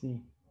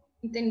 Sim.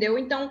 Entendeu?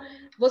 Então,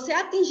 você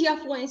atingir a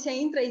fluência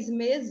em 3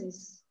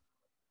 meses,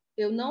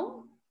 eu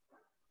não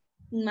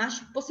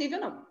acho possível,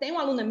 não. Tem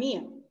uma aluna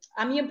minha,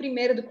 a minha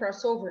primeira do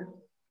crossover,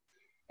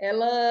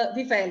 ela,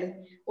 Vivelle,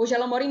 hoje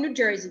ela mora em New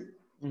Jersey.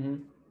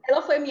 Uhum.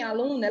 Ela foi minha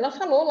aluna, ela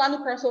falou lá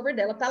no crossover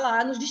dela, tá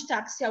lá nos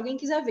destaques, se alguém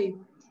quiser ver.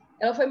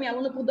 Ela foi minha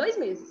aluna por 2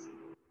 meses.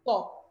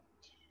 Ó,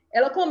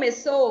 ela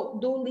começou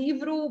do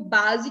livro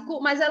básico,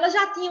 mas ela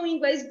já tinha um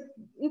inglês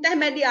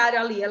intermediário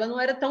ali, ela não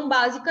era tão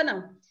básica,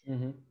 não.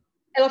 Uhum.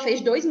 Ela fez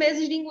 2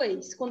 meses de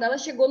inglês. Quando ela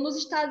chegou nos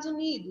Estados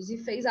Unidos e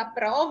fez a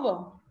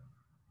prova,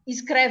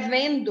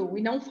 escrevendo,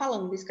 e não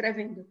falando,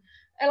 escrevendo,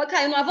 ela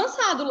caiu no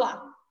avançado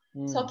lá.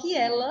 Só que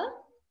ela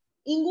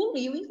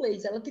engoliu o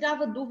inglês. Ela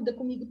tirava dúvida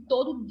comigo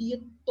todo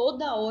dia,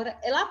 toda hora.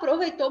 Ela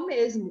aproveitou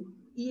mesmo.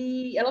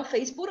 E ela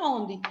fez por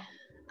onde?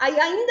 Aí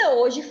ainda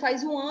hoje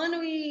faz 1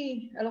 ano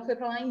e ela foi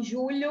para lá em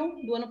julho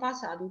do ano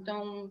passado.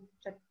 Então,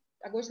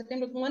 agosto,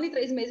 setembro, 1 ano e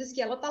 3 meses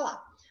que ela tá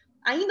lá.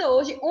 Ainda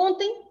hoje,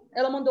 ontem,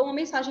 ela mandou uma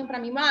mensagem para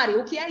mim, Mari,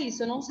 o que é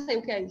isso? Eu não sei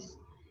o que é isso.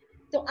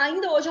 Então,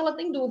 ainda hoje ela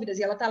tem dúvidas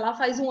e ela tá lá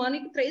faz 1 ano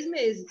e 3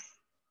 meses.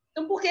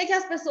 Então, por que que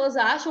as pessoas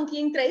acham que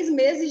em 3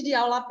 meses de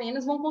aula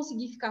apenas vão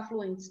conseguir ficar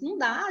fluentes? Não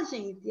dá,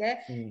 gente.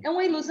 É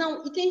uma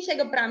ilusão. E quem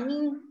chega para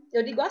mim,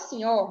 eu digo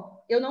assim, ó,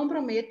 eu não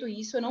prometo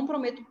isso, eu não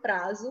prometo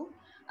prazo,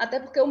 até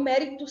porque o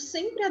mérito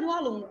sempre é do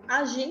aluno.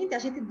 A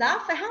gente dá a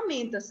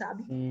ferramenta,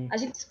 sabe? Sim. A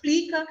gente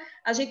explica,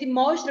 a gente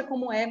mostra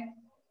como é.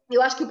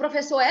 Eu acho que o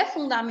professor é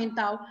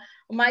fundamental,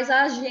 mas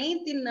a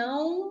gente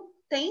não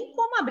tem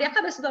como abrir a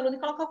cabeça do aluno e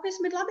colocar o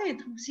conhecimento lá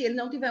dentro. Se ele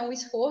não tiver um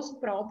esforço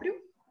próprio,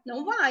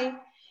 não vai.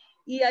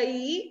 E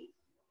aí,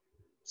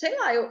 sei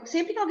lá,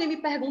 sempre que alguém me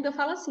pergunta, eu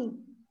falo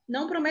assim,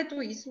 não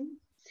prometo isso.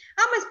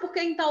 Mas porque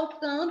em tal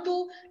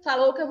canto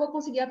falou que eu vou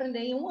conseguir aprender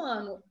em 1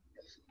 ano.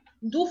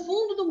 Do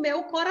fundo do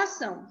meu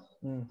coração,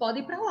 pode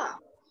ir para lá.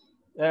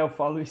 Eu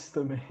falo isso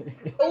também.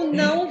 Eu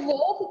não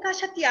vou ficar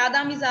chateada,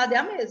 a amizade é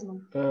a mesma.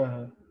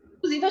 Uhum.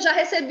 Inclusive, eu já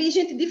recebi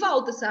gente de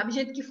volta, sabe?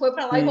 Gente que foi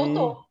para lá e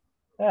voltou.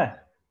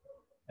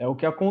 É o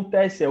que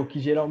acontece, é o que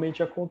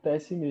geralmente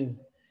acontece mesmo.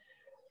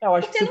 Eu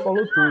acho que você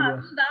falou tudo.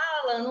 Não dá,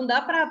 Alan, não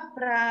dá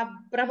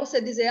para você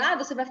dizer,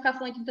 você vai ficar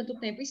fluente em tanto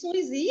tempo. Isso não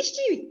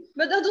existe,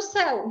 meu Deus do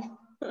céu.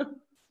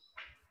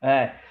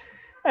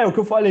 É o que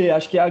eu falei,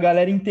 acho que a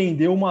galera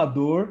entendeu uma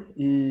dor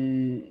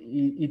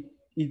e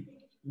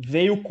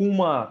veio com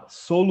uma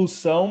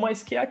solução,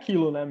 mas que é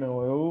aquilo, né,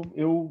 meu?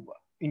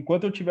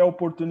 Enquanto eu tiver a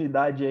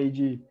oportunidade aí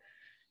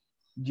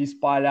de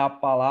espalhar a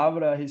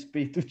palavra a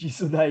respeito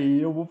disso daí,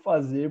 eu vou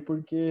fazer,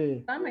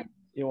 porque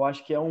eu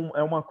acho que é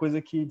uma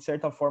coisa que, de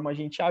certa forma, a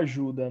gente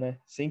ajuda, né?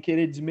 Sem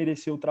querer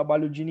desmerecer o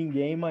trabalho de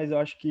ninguém, mas eu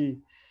acho que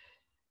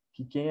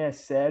quem é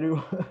sério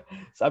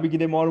sabe que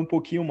demora um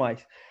pouquinho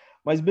mais.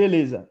 Mas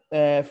beleza,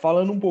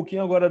 falando um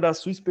pouquinho agora da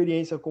sua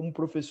experiência como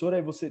professora,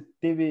 aí você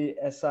teve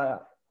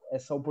essa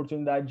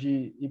oportunidade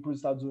de ir para os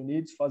Estados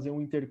Unidos, fazer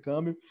um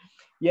intercâmbio,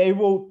 e aí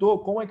voltou,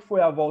 como é que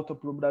foi a volta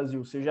para o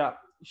Brasil? Você já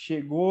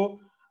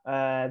chegou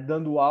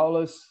dando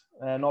aulas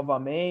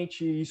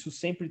novamente, isso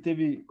sempre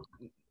teve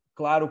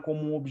claro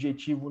como um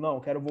objetivo, não,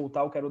 eu quero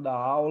voltar, eu quero dar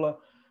aula,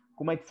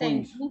 como é que foi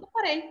isso?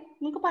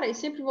 Nunca parei,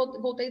 sempre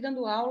voltei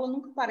dando aula,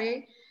 nunca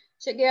parei.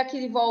 Cheguei aqui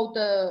de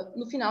volta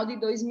no final de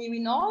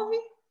 2009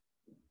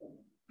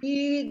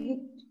 e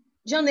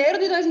janeiro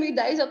de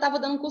 2010 eu estava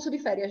dando curso de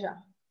férias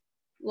já,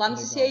 lá no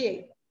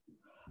CCAA.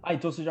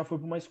 Então você já foi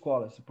para uma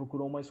escola, você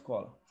procurou uma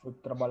escola, foi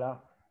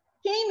trabalhar?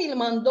 Quem me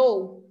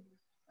mandou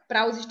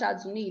para os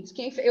Estados Unidos,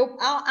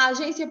 a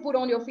agência por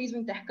onde eu fiz o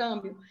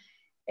intercâmbio,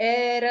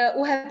 era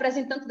o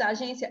representante da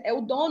agência, é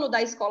o dono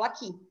da escola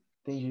aqui.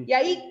 Entendi. E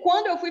aí,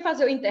 quando eu fui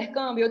fazer o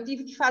intercâmbio, eu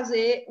tive que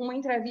fazer uma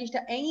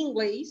entrevista em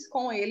inglês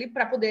com ele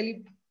para poder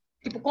ele,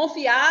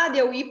 confiar de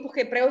eu ir,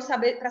 porque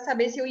para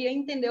saber se eu ia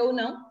entender ou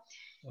não.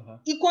 Uhum.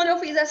 E quando eu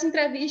fiz essa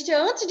entrevista,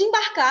 antes de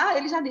embarcar,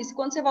 ele já disse: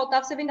 quando você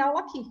voltar, você vem dar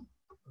aula aqui.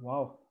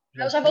 Uau!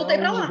 Eu já voltei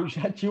para lá.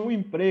 Já tinha um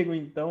emprego,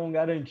 então,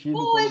 garantido.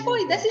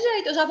 Foi, desse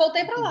jeito. Eu já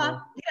voltei para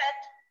lá,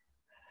 direto.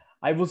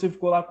 Aí você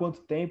ficou lá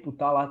quanto tempo?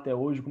 Tá lá até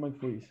hoje? Como é que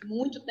foi isso?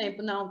 Muito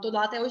tempo. Não, tô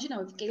lá até hoje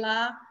não. Eu fiquei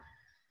lá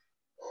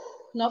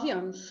 9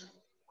 anos.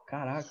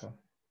 Caraca.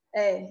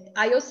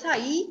 Aí eu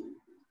saí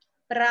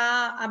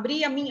para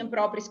abrir a minha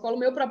própria escola, o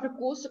meu próprio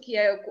curso, que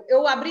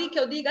eu abri, que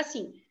eu digo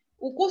assim,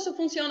 o curso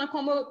funciona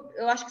como,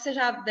 eu acho que você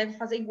já deve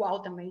fazer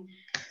igual também.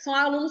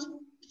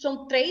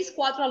 São 3,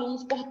 4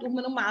 alunos por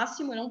turma no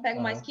máximo, eu não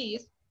pego mais que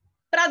isso,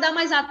 para dar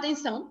mais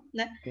atenção,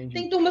 né? Entendi.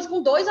 Tem turmas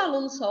com 2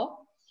 alunos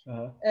só,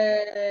 Uhum.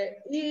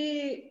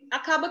 E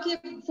acaba que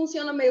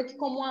funciona meio que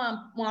como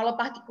uma aula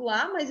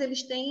particular, mas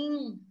eles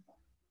têm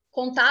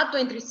contato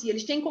entre si,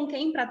 eles têm com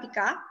quem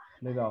praticar.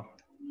 Legal.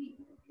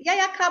 E aí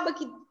acaba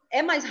que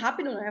é mais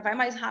rápido, né? Vai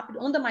mais rápido,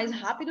 anda mais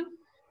rápido,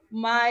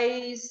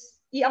 mas...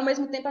 E ao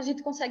mesmo tempo a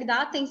gente consegue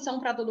dar atenção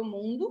para todo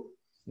mundo.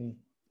 Sim.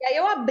 E aí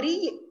eu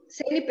abri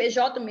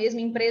CNPJ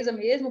mesmo, empresa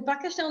mesmo, para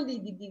questão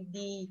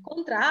de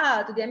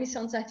contrato, de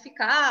emissão de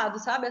certificado,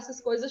 sabe? Essas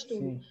coisas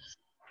tudo. Sim.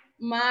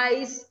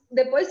 Mas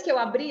depois que eu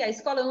abri a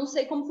escola, eu não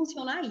sei como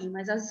funciona aí,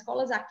 mas as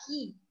escolas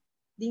aqui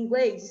de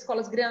inglês,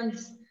 escolas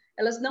grandes,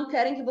 elas não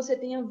querem que você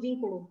tenha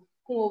vínculo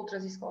com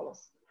outras escolas.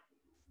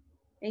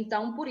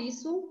 Então, por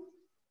isso,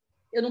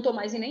 eu não estou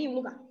mais em nenhum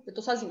lugar. Eu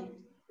estou sozinha.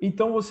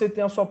 Então você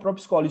tem a sua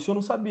própria escola. Isso eu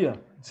não sabia.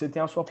 Você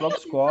tem a sua própria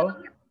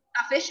escola.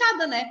 Tá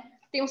fechada, né?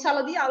 Tem uma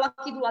sala de aula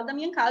aqui do lado da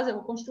minha casa. Eu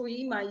vou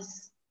construir,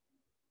 mas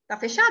tá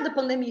fechada a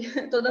pandemia.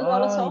 Estou dando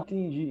aula só.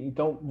 Entendi.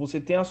 Então você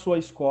tem a sua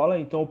escola.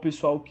 Então o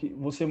pessoal que...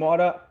 Você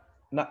mora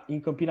em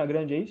Campina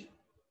Grande, é isso?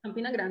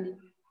 Campina Grande.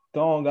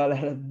 Então,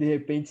 galera, de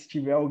repente, se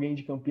tiver alguém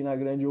de Campina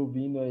Grande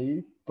ouvindo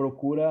aí,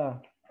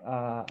 procura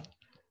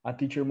a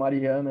Teacher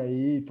Mariana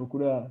aí,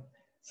 procura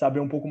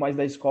saber um pouco mais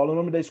da escola. O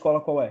nome da escola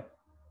qual é?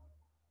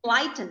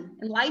 Enlighten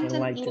English.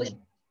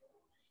 Enlighten.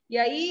 E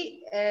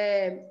aí,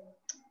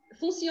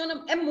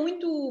 funciona, é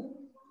muito...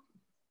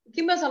 O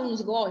que meus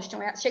alunos gostam,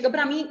 chega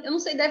para mim, eu não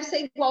sei, deve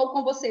ser igual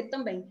com você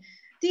também.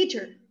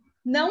 Teacher,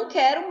 não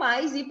quero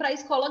mais ir para a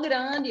escola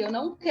grande, eu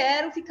não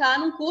quero ficar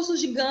num curso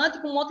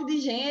gigante com um monte de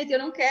gente, eu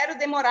não quero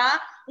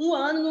demorar um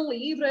ano num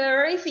livro,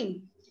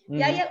 enfim.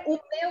 E aí,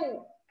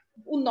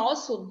 o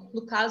nosso,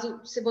 no caso,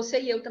 se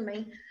você e eu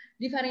também,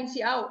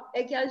 diferencial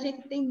é que a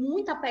gente tem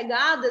muita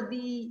pegada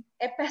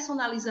é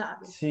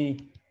personalizado. Sim.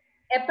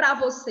 É para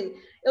você.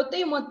 Eu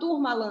tenho uma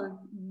turma, Alan,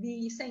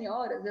 de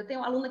senhoras, eu tenho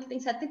uma aluna que tem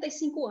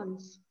 75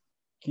 anos.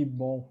 Que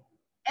bom.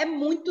 É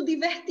muito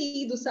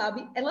divertido,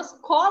 sabe? Elas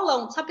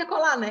colam, sabe o que é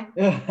colar, né?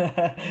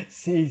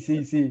 Sim.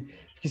 Fica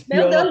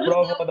Meu espiando Deus a do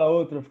prova céu. uma da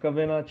outra, fica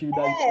vendo a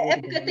atividade da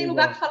outra. Porque tem Legal.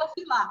 lugar que fala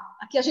filar.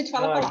 Aqui a gente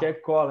fala Não, aqui colar. é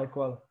cola, é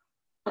cola.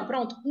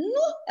 Pronto.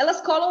 Elas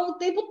colam o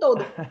tempo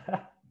todo.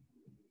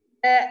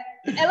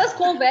 Elas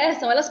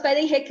conversam, elas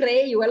pedem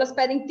recreio, elas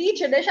pedem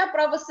teacher, deixa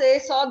para você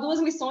só 2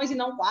 lições e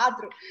não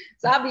 4,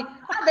 sabe?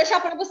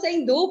 Deixar para você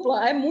em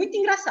dupla. É muito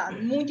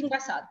engraçado, muito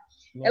engraçado.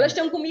 Nossa. Elas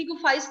estão comigo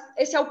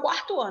esse é o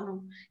 4º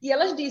ano. E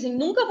elas dizem,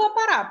 nunca vou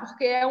parar,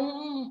 porque é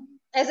um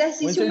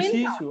exercício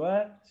mental.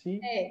 Sim.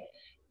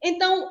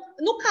 Então,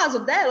 no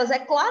caso delas, é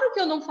claro que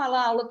eu não falo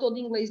a aula toda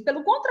em inglês.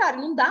 Pelo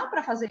contrário, não dá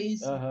para fazer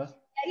isso.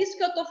 É isso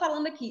que eu estou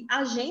falando aqui.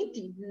 A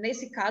gente,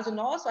 nesse caso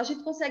nosso, a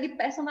gente consegue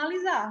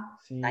personalizar.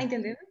 Sim. Tá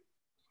entendendo?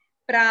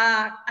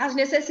 Para as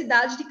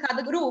necessidades de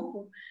cada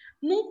grupo.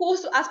 Num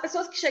curso, as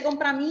pessoas que chegam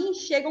para mim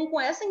chegam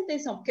com essa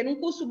intenção, porque num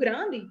curso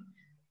grande,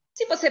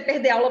 se você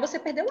perder aula, você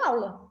perdeu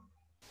aula.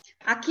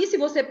 Aqui, se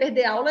você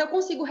perder aula, eu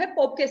consigo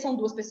repor, porque são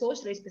 2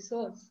 pessoas, 3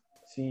 pessoas.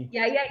 Sim. E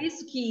aí é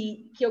isso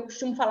que eu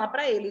costumo falar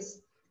para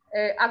eles.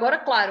 Agora,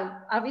 claro,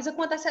 avisa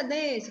com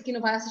antecedência que não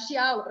vai assistir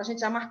aula, para a gente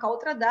já marcar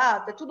outra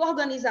data, é tudo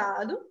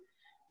organizado,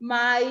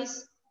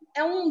 mas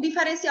é um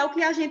diferencial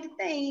que a gente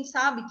tem,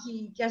 sabe?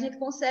 Que a gente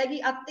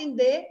consegue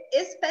atender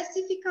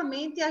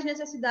especificamente as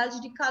necessidades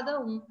de cada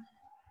um.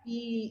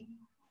 E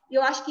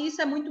eu acho que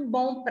isso é muito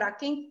bom para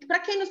quem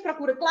nos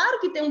procura. Claro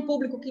que tem um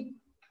público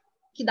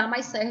que dá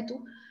mais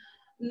certo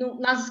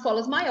nas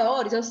escolas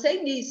maiores, eu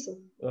sei disso.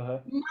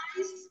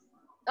 Mas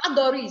eu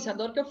adoro isso,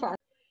 adoro o que eu faço.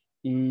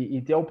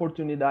 E ter a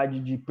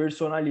oportunidade de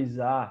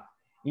personalizar,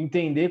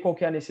 entender qual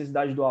que é a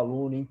necessidade do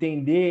aluno,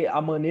 entender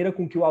a maneira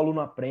com que o aluno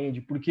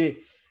aprende,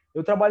 porque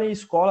eu trabalho em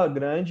escola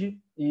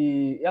grande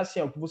e é assim,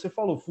 é o que você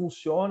falou,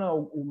 funciona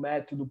o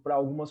método para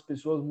algumas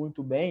pessoas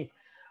muito bem,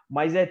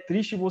 mas é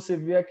triste você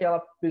ver aquela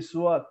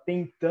pessoa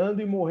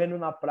tentando e morrendo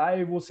na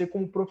praia e você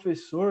como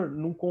professor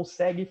não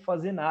consegue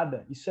fazer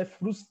nada. Isso é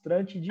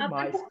frustrante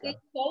demais. Até porque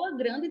cara. Escola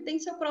grande tem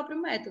seu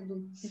próprio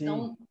método. Sim.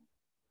 Então,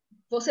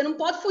 você não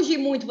pode fugir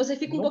muito, você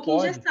fica um pouquinho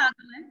engessado,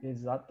 né?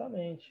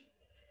 Exatamente.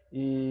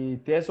 E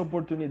ter essa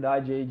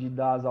oportunidade aí de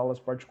dar as aulas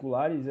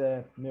particulares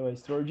é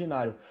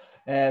extraordinário.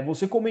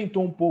 Você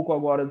comentou um pouco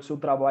agora do seu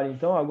trabalho,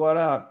 então,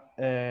 agora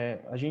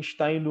a gente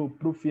está indo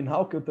para o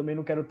final, que eu também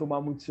não quero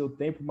tomar muito seu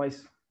tempo,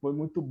 mas foi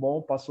muito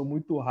bom, passou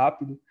muito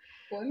rápido.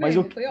 Foi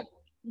mesmo, foi ótimo.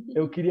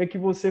 Eu queria que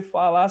você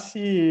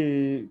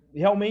falasse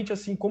realmente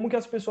assim, como que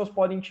as pessoas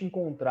podem te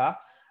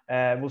encontrar.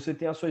 Você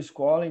tem a sua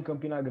escola em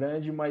Campina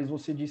Grande, mas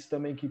você disse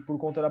também que por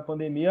conta da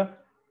pandemia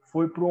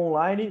foi para o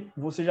online,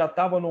 você já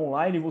estava no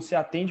online, você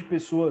atende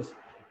pessoas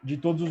de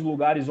todos os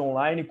lugares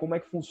online, como é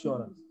que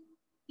funciona?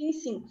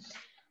 Sim.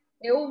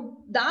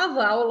 Eu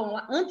dava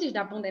aula antes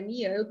da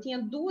pandemia, eu tinha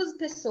 2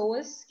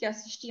 pessoas que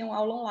assistiam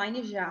aula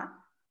online já,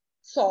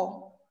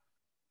 só.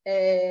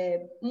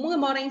 Uma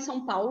mora em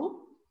São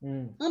Paulo,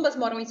 ambas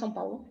moram em São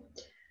Paulo.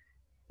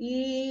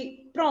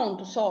 E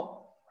pronto,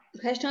 só. O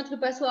restante do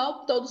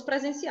pessoal, todos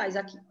presenciais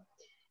aqui.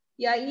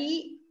 E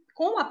aí,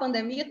 com a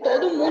pandemia,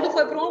 todo mundo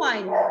foi para o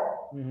online.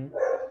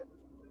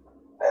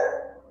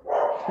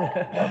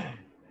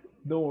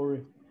 Don't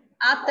worry.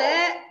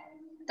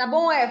 Tá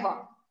bom,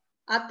 Eva?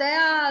 Até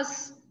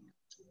as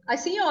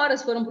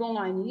senhoras foram para o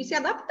online e se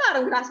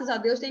adaptaram, graças a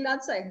Deus, tem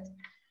dado certo.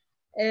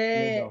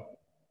 Legal.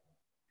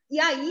 E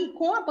aí,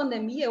 com a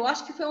pandemia, eu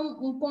acho que foi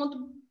um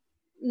ponto,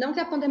 não que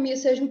a pandemia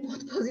seja um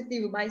ponto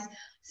positivo, mas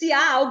se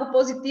há algo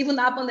positivo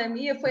na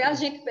pandemia, foi a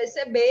gente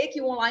perceber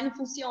que o online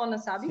funciona,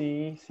 sabe?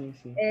 Sim.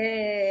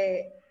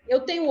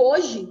 Eu tenho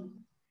hoje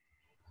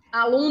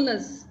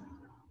alunas,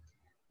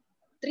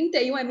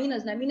 31 é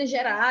Minas, né? Minas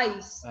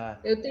Gerais.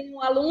 Eu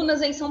tenho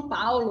alunas em São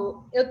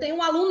Paulo. Eu tenho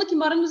uma aluna que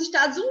mora nos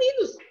Estados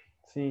Unidos.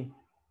 Sim.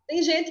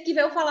 Tem gente que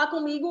veio falar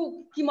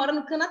comigo que mora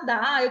no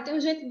Canadá. Eu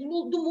tenho gente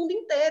do mundo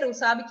inteiro,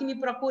 sabe? Que me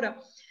procura.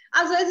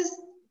 Às vezes,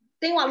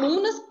 tem uma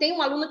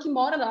aluna que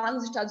mora lá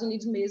nos Estados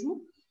Unidos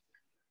mesmo.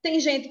 Tem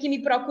gente que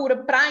me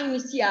procura para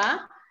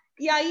iniciar.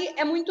 E aí,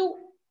 a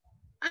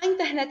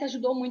internet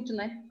ajudou muito,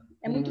 né?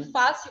 É muito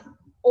fácil,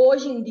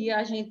 hoje em dia,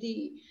 a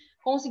gente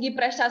conseguir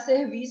prestar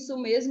serviço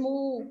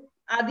mesmo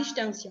à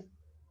distância.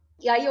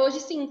 E aí, hoje,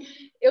 sim,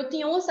 eu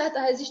tinha uma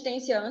certa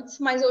resistência antes,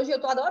 mas hoje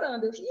eu tô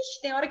adorando.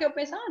 Tem hora que eu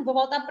penso, não vou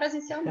voltar para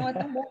presencial, não, é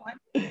tão bom, né?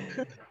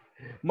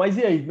 Mas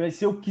e aí? Mas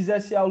se eu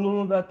quiser ser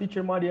aluno da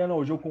Teacher Mariana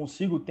hoje, eu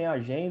consigo? Tem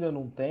agenda?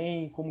 Não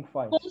tem? Como que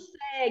faz?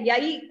 Consegue.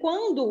 Aí,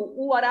 quando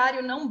o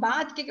horário não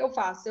bate, o que eu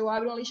faço? Eu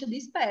abro uma lista de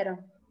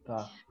espera.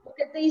 Tá.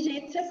 Porque tem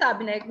gente, você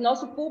sabe, né?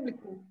 Nosso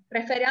público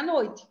prefere à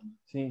noite.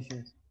 Sim.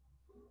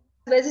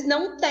 Às vezes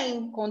não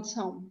tem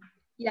condição.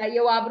 E aí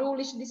eu abro o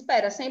lista de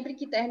espera. Sempre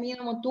que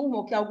termina uma turma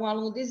ou que algum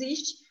aluno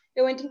desiste,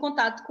 eu entro em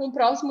contato com o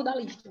próximo da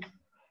lista.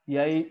 E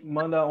aí,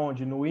 manda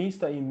onde? No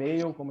Insta,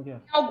 e-mail, como que é?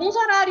 Alguns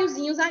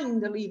horáriozinhos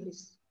ainda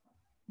livres.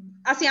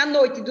 Assim, à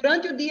noite,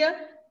 durante o dia,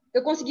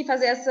 eu consegui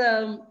fazer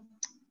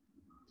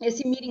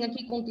esse meeting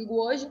aqui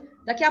contigo hoje.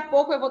 Daqui a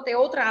pouco eu vou ter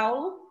outra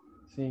aula.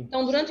 Sim.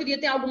 Então, durante o dia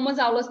tem algumas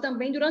aulas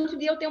também. Durante o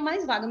dia eu tenho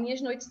mais vaga.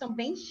 Minhas noites estão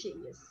bem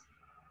cheias.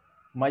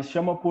 Mas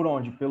chama por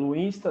onde? Pelo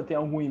Insta? Tem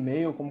algum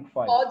e-mail? Como que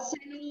faz? Pode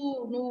ser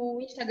no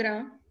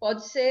Instagram.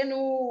 Pode ser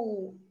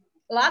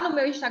lá no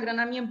meu Instagram,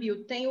 na minha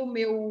bio, tem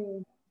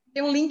um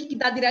link que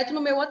dá direto no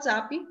meu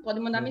WhatsApp.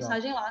 Pode mandar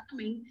mensagem lá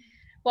também.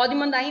 Pode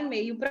mandar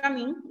e-mail para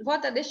mim. Vou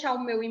até deixar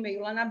o meu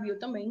e-mail lá na bio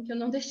também, que eu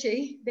não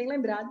deixei, bem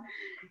lembrado.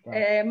 Tá.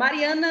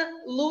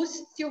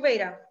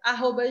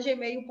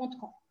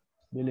 marianaluzsilveira@gmail.com.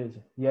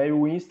 Beleza. E aí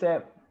o Insta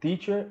é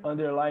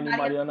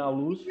teacher_Mariana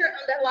Luz.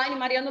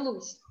 Teacher_Mariana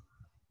Luz.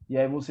 E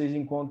aí vocês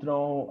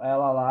encontram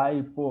ela lá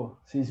e, pô,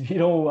 vocês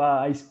viram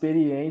a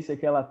experiência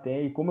que ela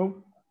tem. E como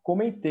eu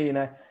comentei,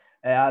 né?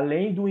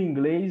 Além do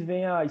inglês,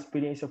 vem a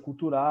experiência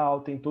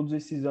cultural, tem todos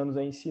esses anos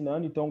aí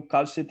ensinando. Então,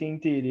 caso você tenha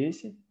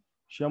interesse,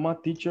 chama a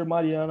Teacher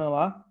Mariana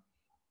lá,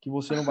 que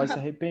você não vai se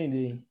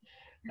arrepender, hein?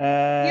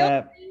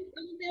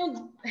 Eu não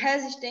tenho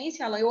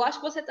resistência, Alan. Eu acho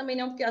que você também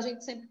não, porque a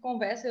gente sempre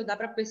conversa, dá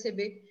para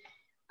perceber,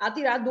 a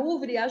tirar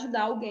dúvida e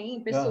ajudar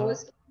alguém,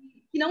 pessoas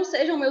que não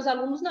sejam meus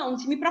alunos, não.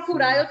 Se me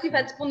procurar e eu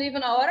estiver disponível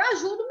na hora, eu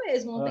ajudo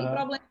mesmo, não tem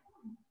problema.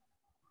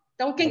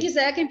 Então, quem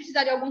quiser, quem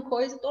precisar de alguma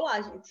coisa, eu tô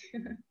lá, gente.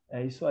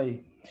 É isso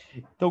aí.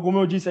 Então, como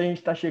eu disse, a gente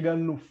está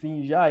chegando no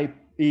fim já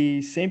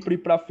e sempre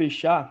para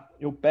fechar,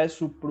 eu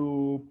peço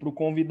pro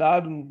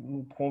convidada,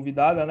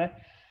 né,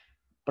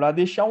 para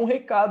deixar um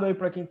recado aí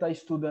para quem está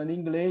estudando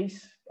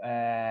inglês.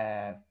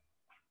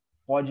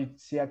 Pode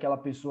ser aquela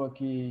pessoa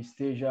que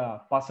esteja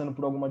passando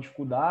por alguma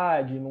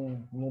dificuldade,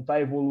 não está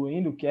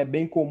evoluindo, que é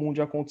bem comum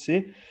de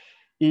acontecer.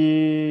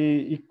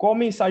 E qual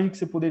mensagem que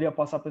você poderia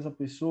passar para essa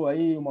pessoa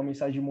aí? Uma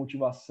mensagem de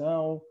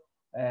motivação,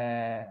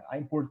 a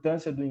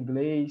importância do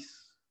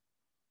inglês.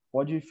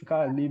 Pode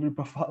ficar livre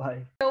para falar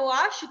aí. Eu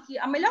acho que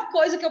a melhor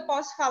coisa que eu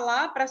posso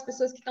falar para as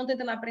pessoas que estão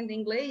tentando aprender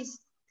inglês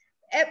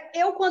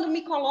é eu quando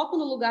me coloco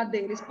no lugar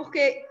deles,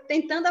 porque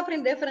tentando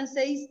aprender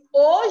francês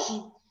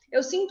hoje,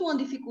 eu sinto uma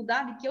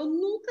dificuldade que eu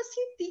nunca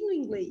senti no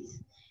inglês.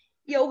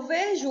 E eu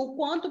vejo o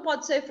quanto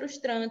pode ser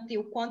frustrante,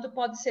 o quanto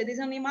pode ser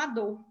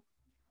desanimador.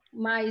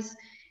 Mas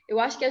eu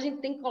acho que a gente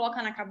tem que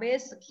colocar na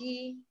cabeça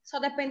que só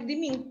depende de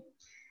mim,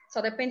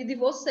 só depende de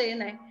você,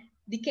 né?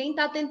 De quem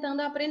está tentando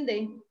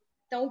aprender.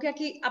 Então, o que é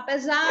que,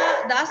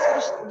 apesar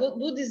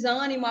do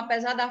desânimo,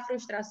 apesar da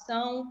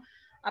frustração,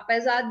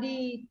 apesar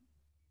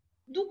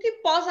do que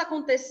possa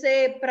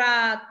acontecer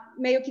para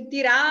meio que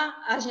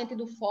tirar a gente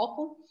do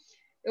foco,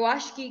 eu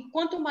acho que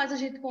quanto mais a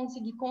gente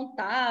conseguir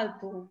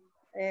contato,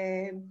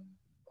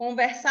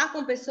 conversar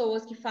com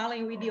pessoas que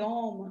falem o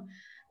idioma,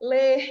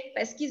 ler,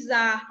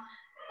 pesquisar,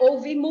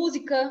 ouvir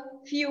música,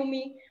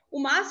 filme, o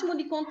máximo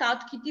de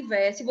contato que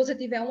tiver. Se você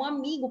tiver um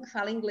amigo que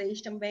fala inglês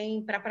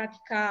também para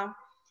praticar,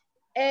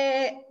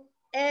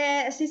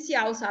 é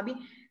essencial, sabe?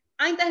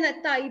 A internet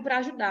está aí para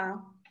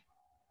ajudar.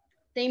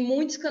 Tem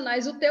muitos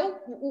canais.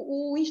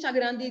 O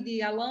Instagram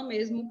de Alan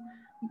mesmo,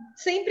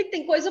 sempre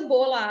tem coisa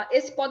boa lá.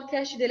 Esse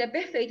podcast dele é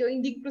perfeito. Eu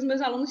indico para os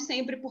meus alunos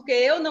sempre, porque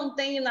eu não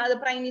tenho nada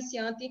para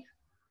iniciante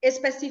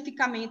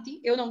especificamente.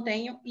 Eu não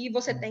tenho, e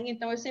você tem,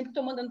 então eu sempre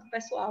estou mandando para o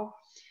pessoal.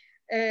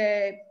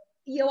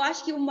 E eu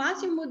acho que o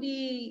máximo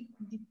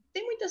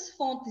tem muitas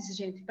fontes,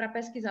 gente, para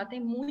pesquisar, tem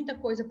muita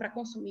coisa para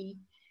consumir.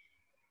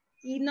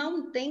 E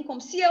não tem como.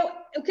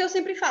 O que eu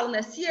sempre falo,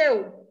 né? Se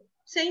eu,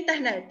 sem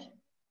internet,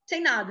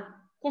 sem nada,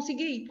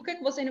 conseguir, por que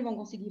vocês não vão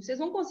conseguir? Vocês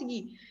vão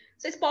conseguir.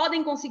 Vocês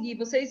podem conseguir,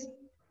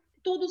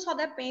 tudo só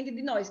depende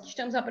de nós que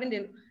estamos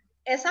aprendendo.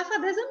 É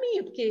safadeza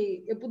minha,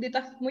 porque eu podia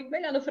estar muito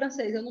melhor no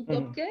francês, eu não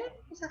estou porque é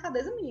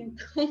safadeza minha.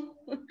 Então,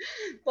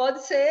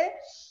 pode ser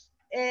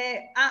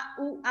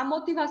a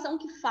motivação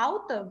que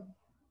falta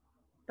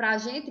para a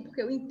gente,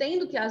 porque eu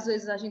entendo que às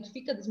vezes a gente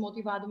fica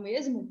desmotivado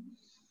mesmo,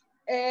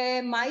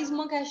 é mais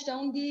uma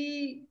questão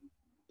de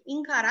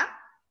encarar.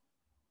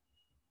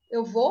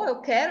 Eu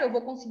quero, eu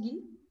vou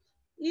conseguir.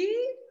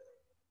 E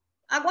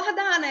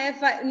aguardar, né?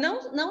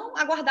 Não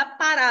aguardar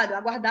parado,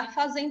 aguardar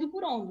fazendo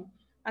por onde.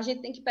 A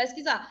gente tem que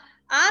pesquisar.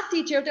 Ah,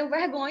 teacher, eu tenho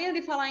vergonha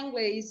de falar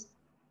inglês.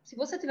 Se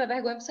você tiver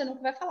vergonha, você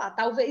nunca vai falar.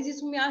 Talvez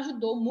isso me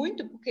ajudou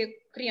muito, porque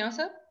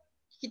criança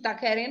que está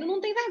querendo não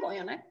tem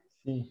vergonha, né?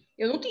 Sim.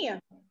 Eu não tinha.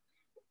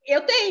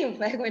 Eu tenho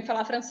vergonha de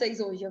falar francês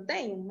hoje, eu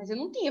tenho, mas eu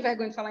não tinha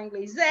vergonha de falar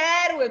inglês.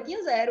 Zero, eu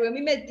tinha zero. Eu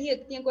me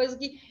metia, tinha coisa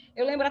que...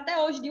 Eu lembro até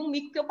hoje de um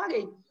mico que eu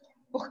paguei.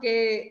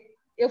 Porque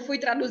eu fui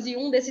traduzir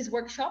um desses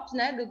workshops,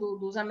 né,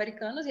 dos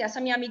americanos, e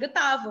essa minha amiga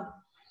tava.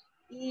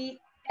 E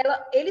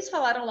eles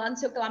falaram lá, não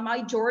sei o que lá,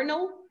 My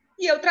Journal,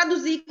 e eu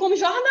traduzi como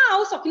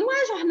jornal, só que não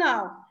é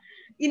jornal.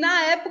 E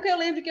na época eu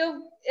lembro que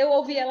eu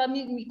ouvi ela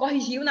me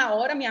corrigiu na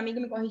hora, minha amiga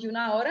me corrigiu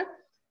na hora,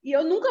 e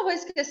eu nunca vou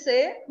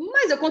esquecer,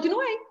 mas eu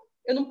continuei,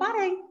 eu não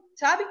parei,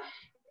 sabe?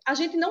 A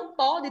gente não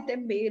pode ter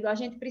medo, a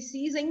gente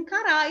precisa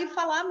encarar e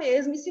falar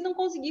mesmo, e se não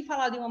conseguir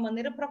falar de uma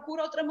maneira,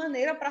 procura outra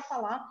maneira para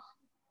falar.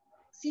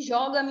 Se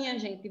joga, minha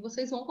gente,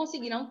 vocês vão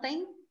conseguir, não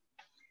tem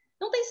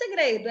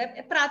segredo,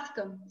 é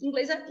prática.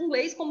 Inglês é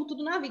inglês como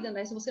tudo na vida,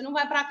 né? Se você não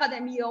vai para a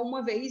academia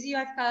uma vez e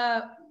vai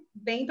ficar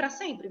bem para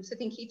sempre, você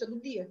tem que ir todo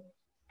dia.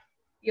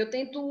 E eu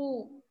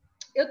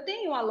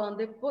tenho, Alan,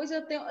 depois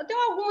eu tenho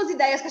algumas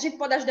ideias que a gente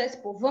pode ajudar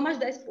esse povo. Vamos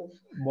ajudar esse povo.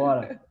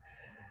 Bora.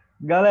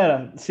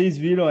 Galera, vocês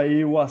viram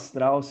aí o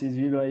astral, vocês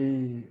viram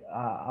aí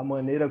a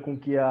maneira com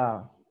que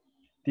a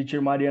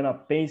Teacher Mariana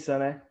pensa,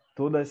 né?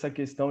 Toda essa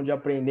questão de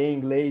aprender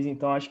inglês.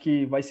 Então, acho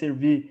que vai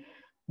servir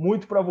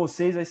muito para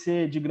vocês, vai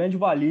ser de grande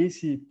valia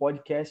esse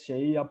podcast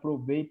aí.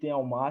 Aproveitem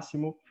ao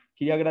máximo.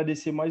 Queria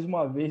agradecer mais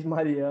uma vez,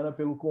 Mariana,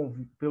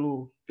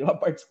 pela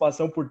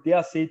participação, por ter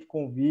aceito o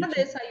convite.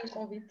 Agradeço aí o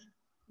convite.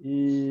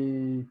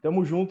 E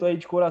tamo junto aí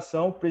de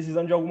coração.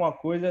 Precisando de alguma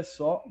coisa, é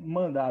só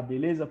mandar,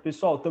 beleza?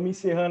 Pessoal, estamos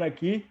encerrando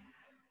aqui.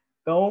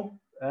 Então,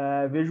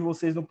 vejo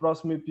vocês no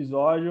próximo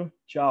episódio.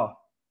 Tchau.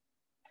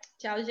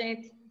 Tchau,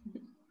 gente.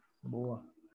 Boa.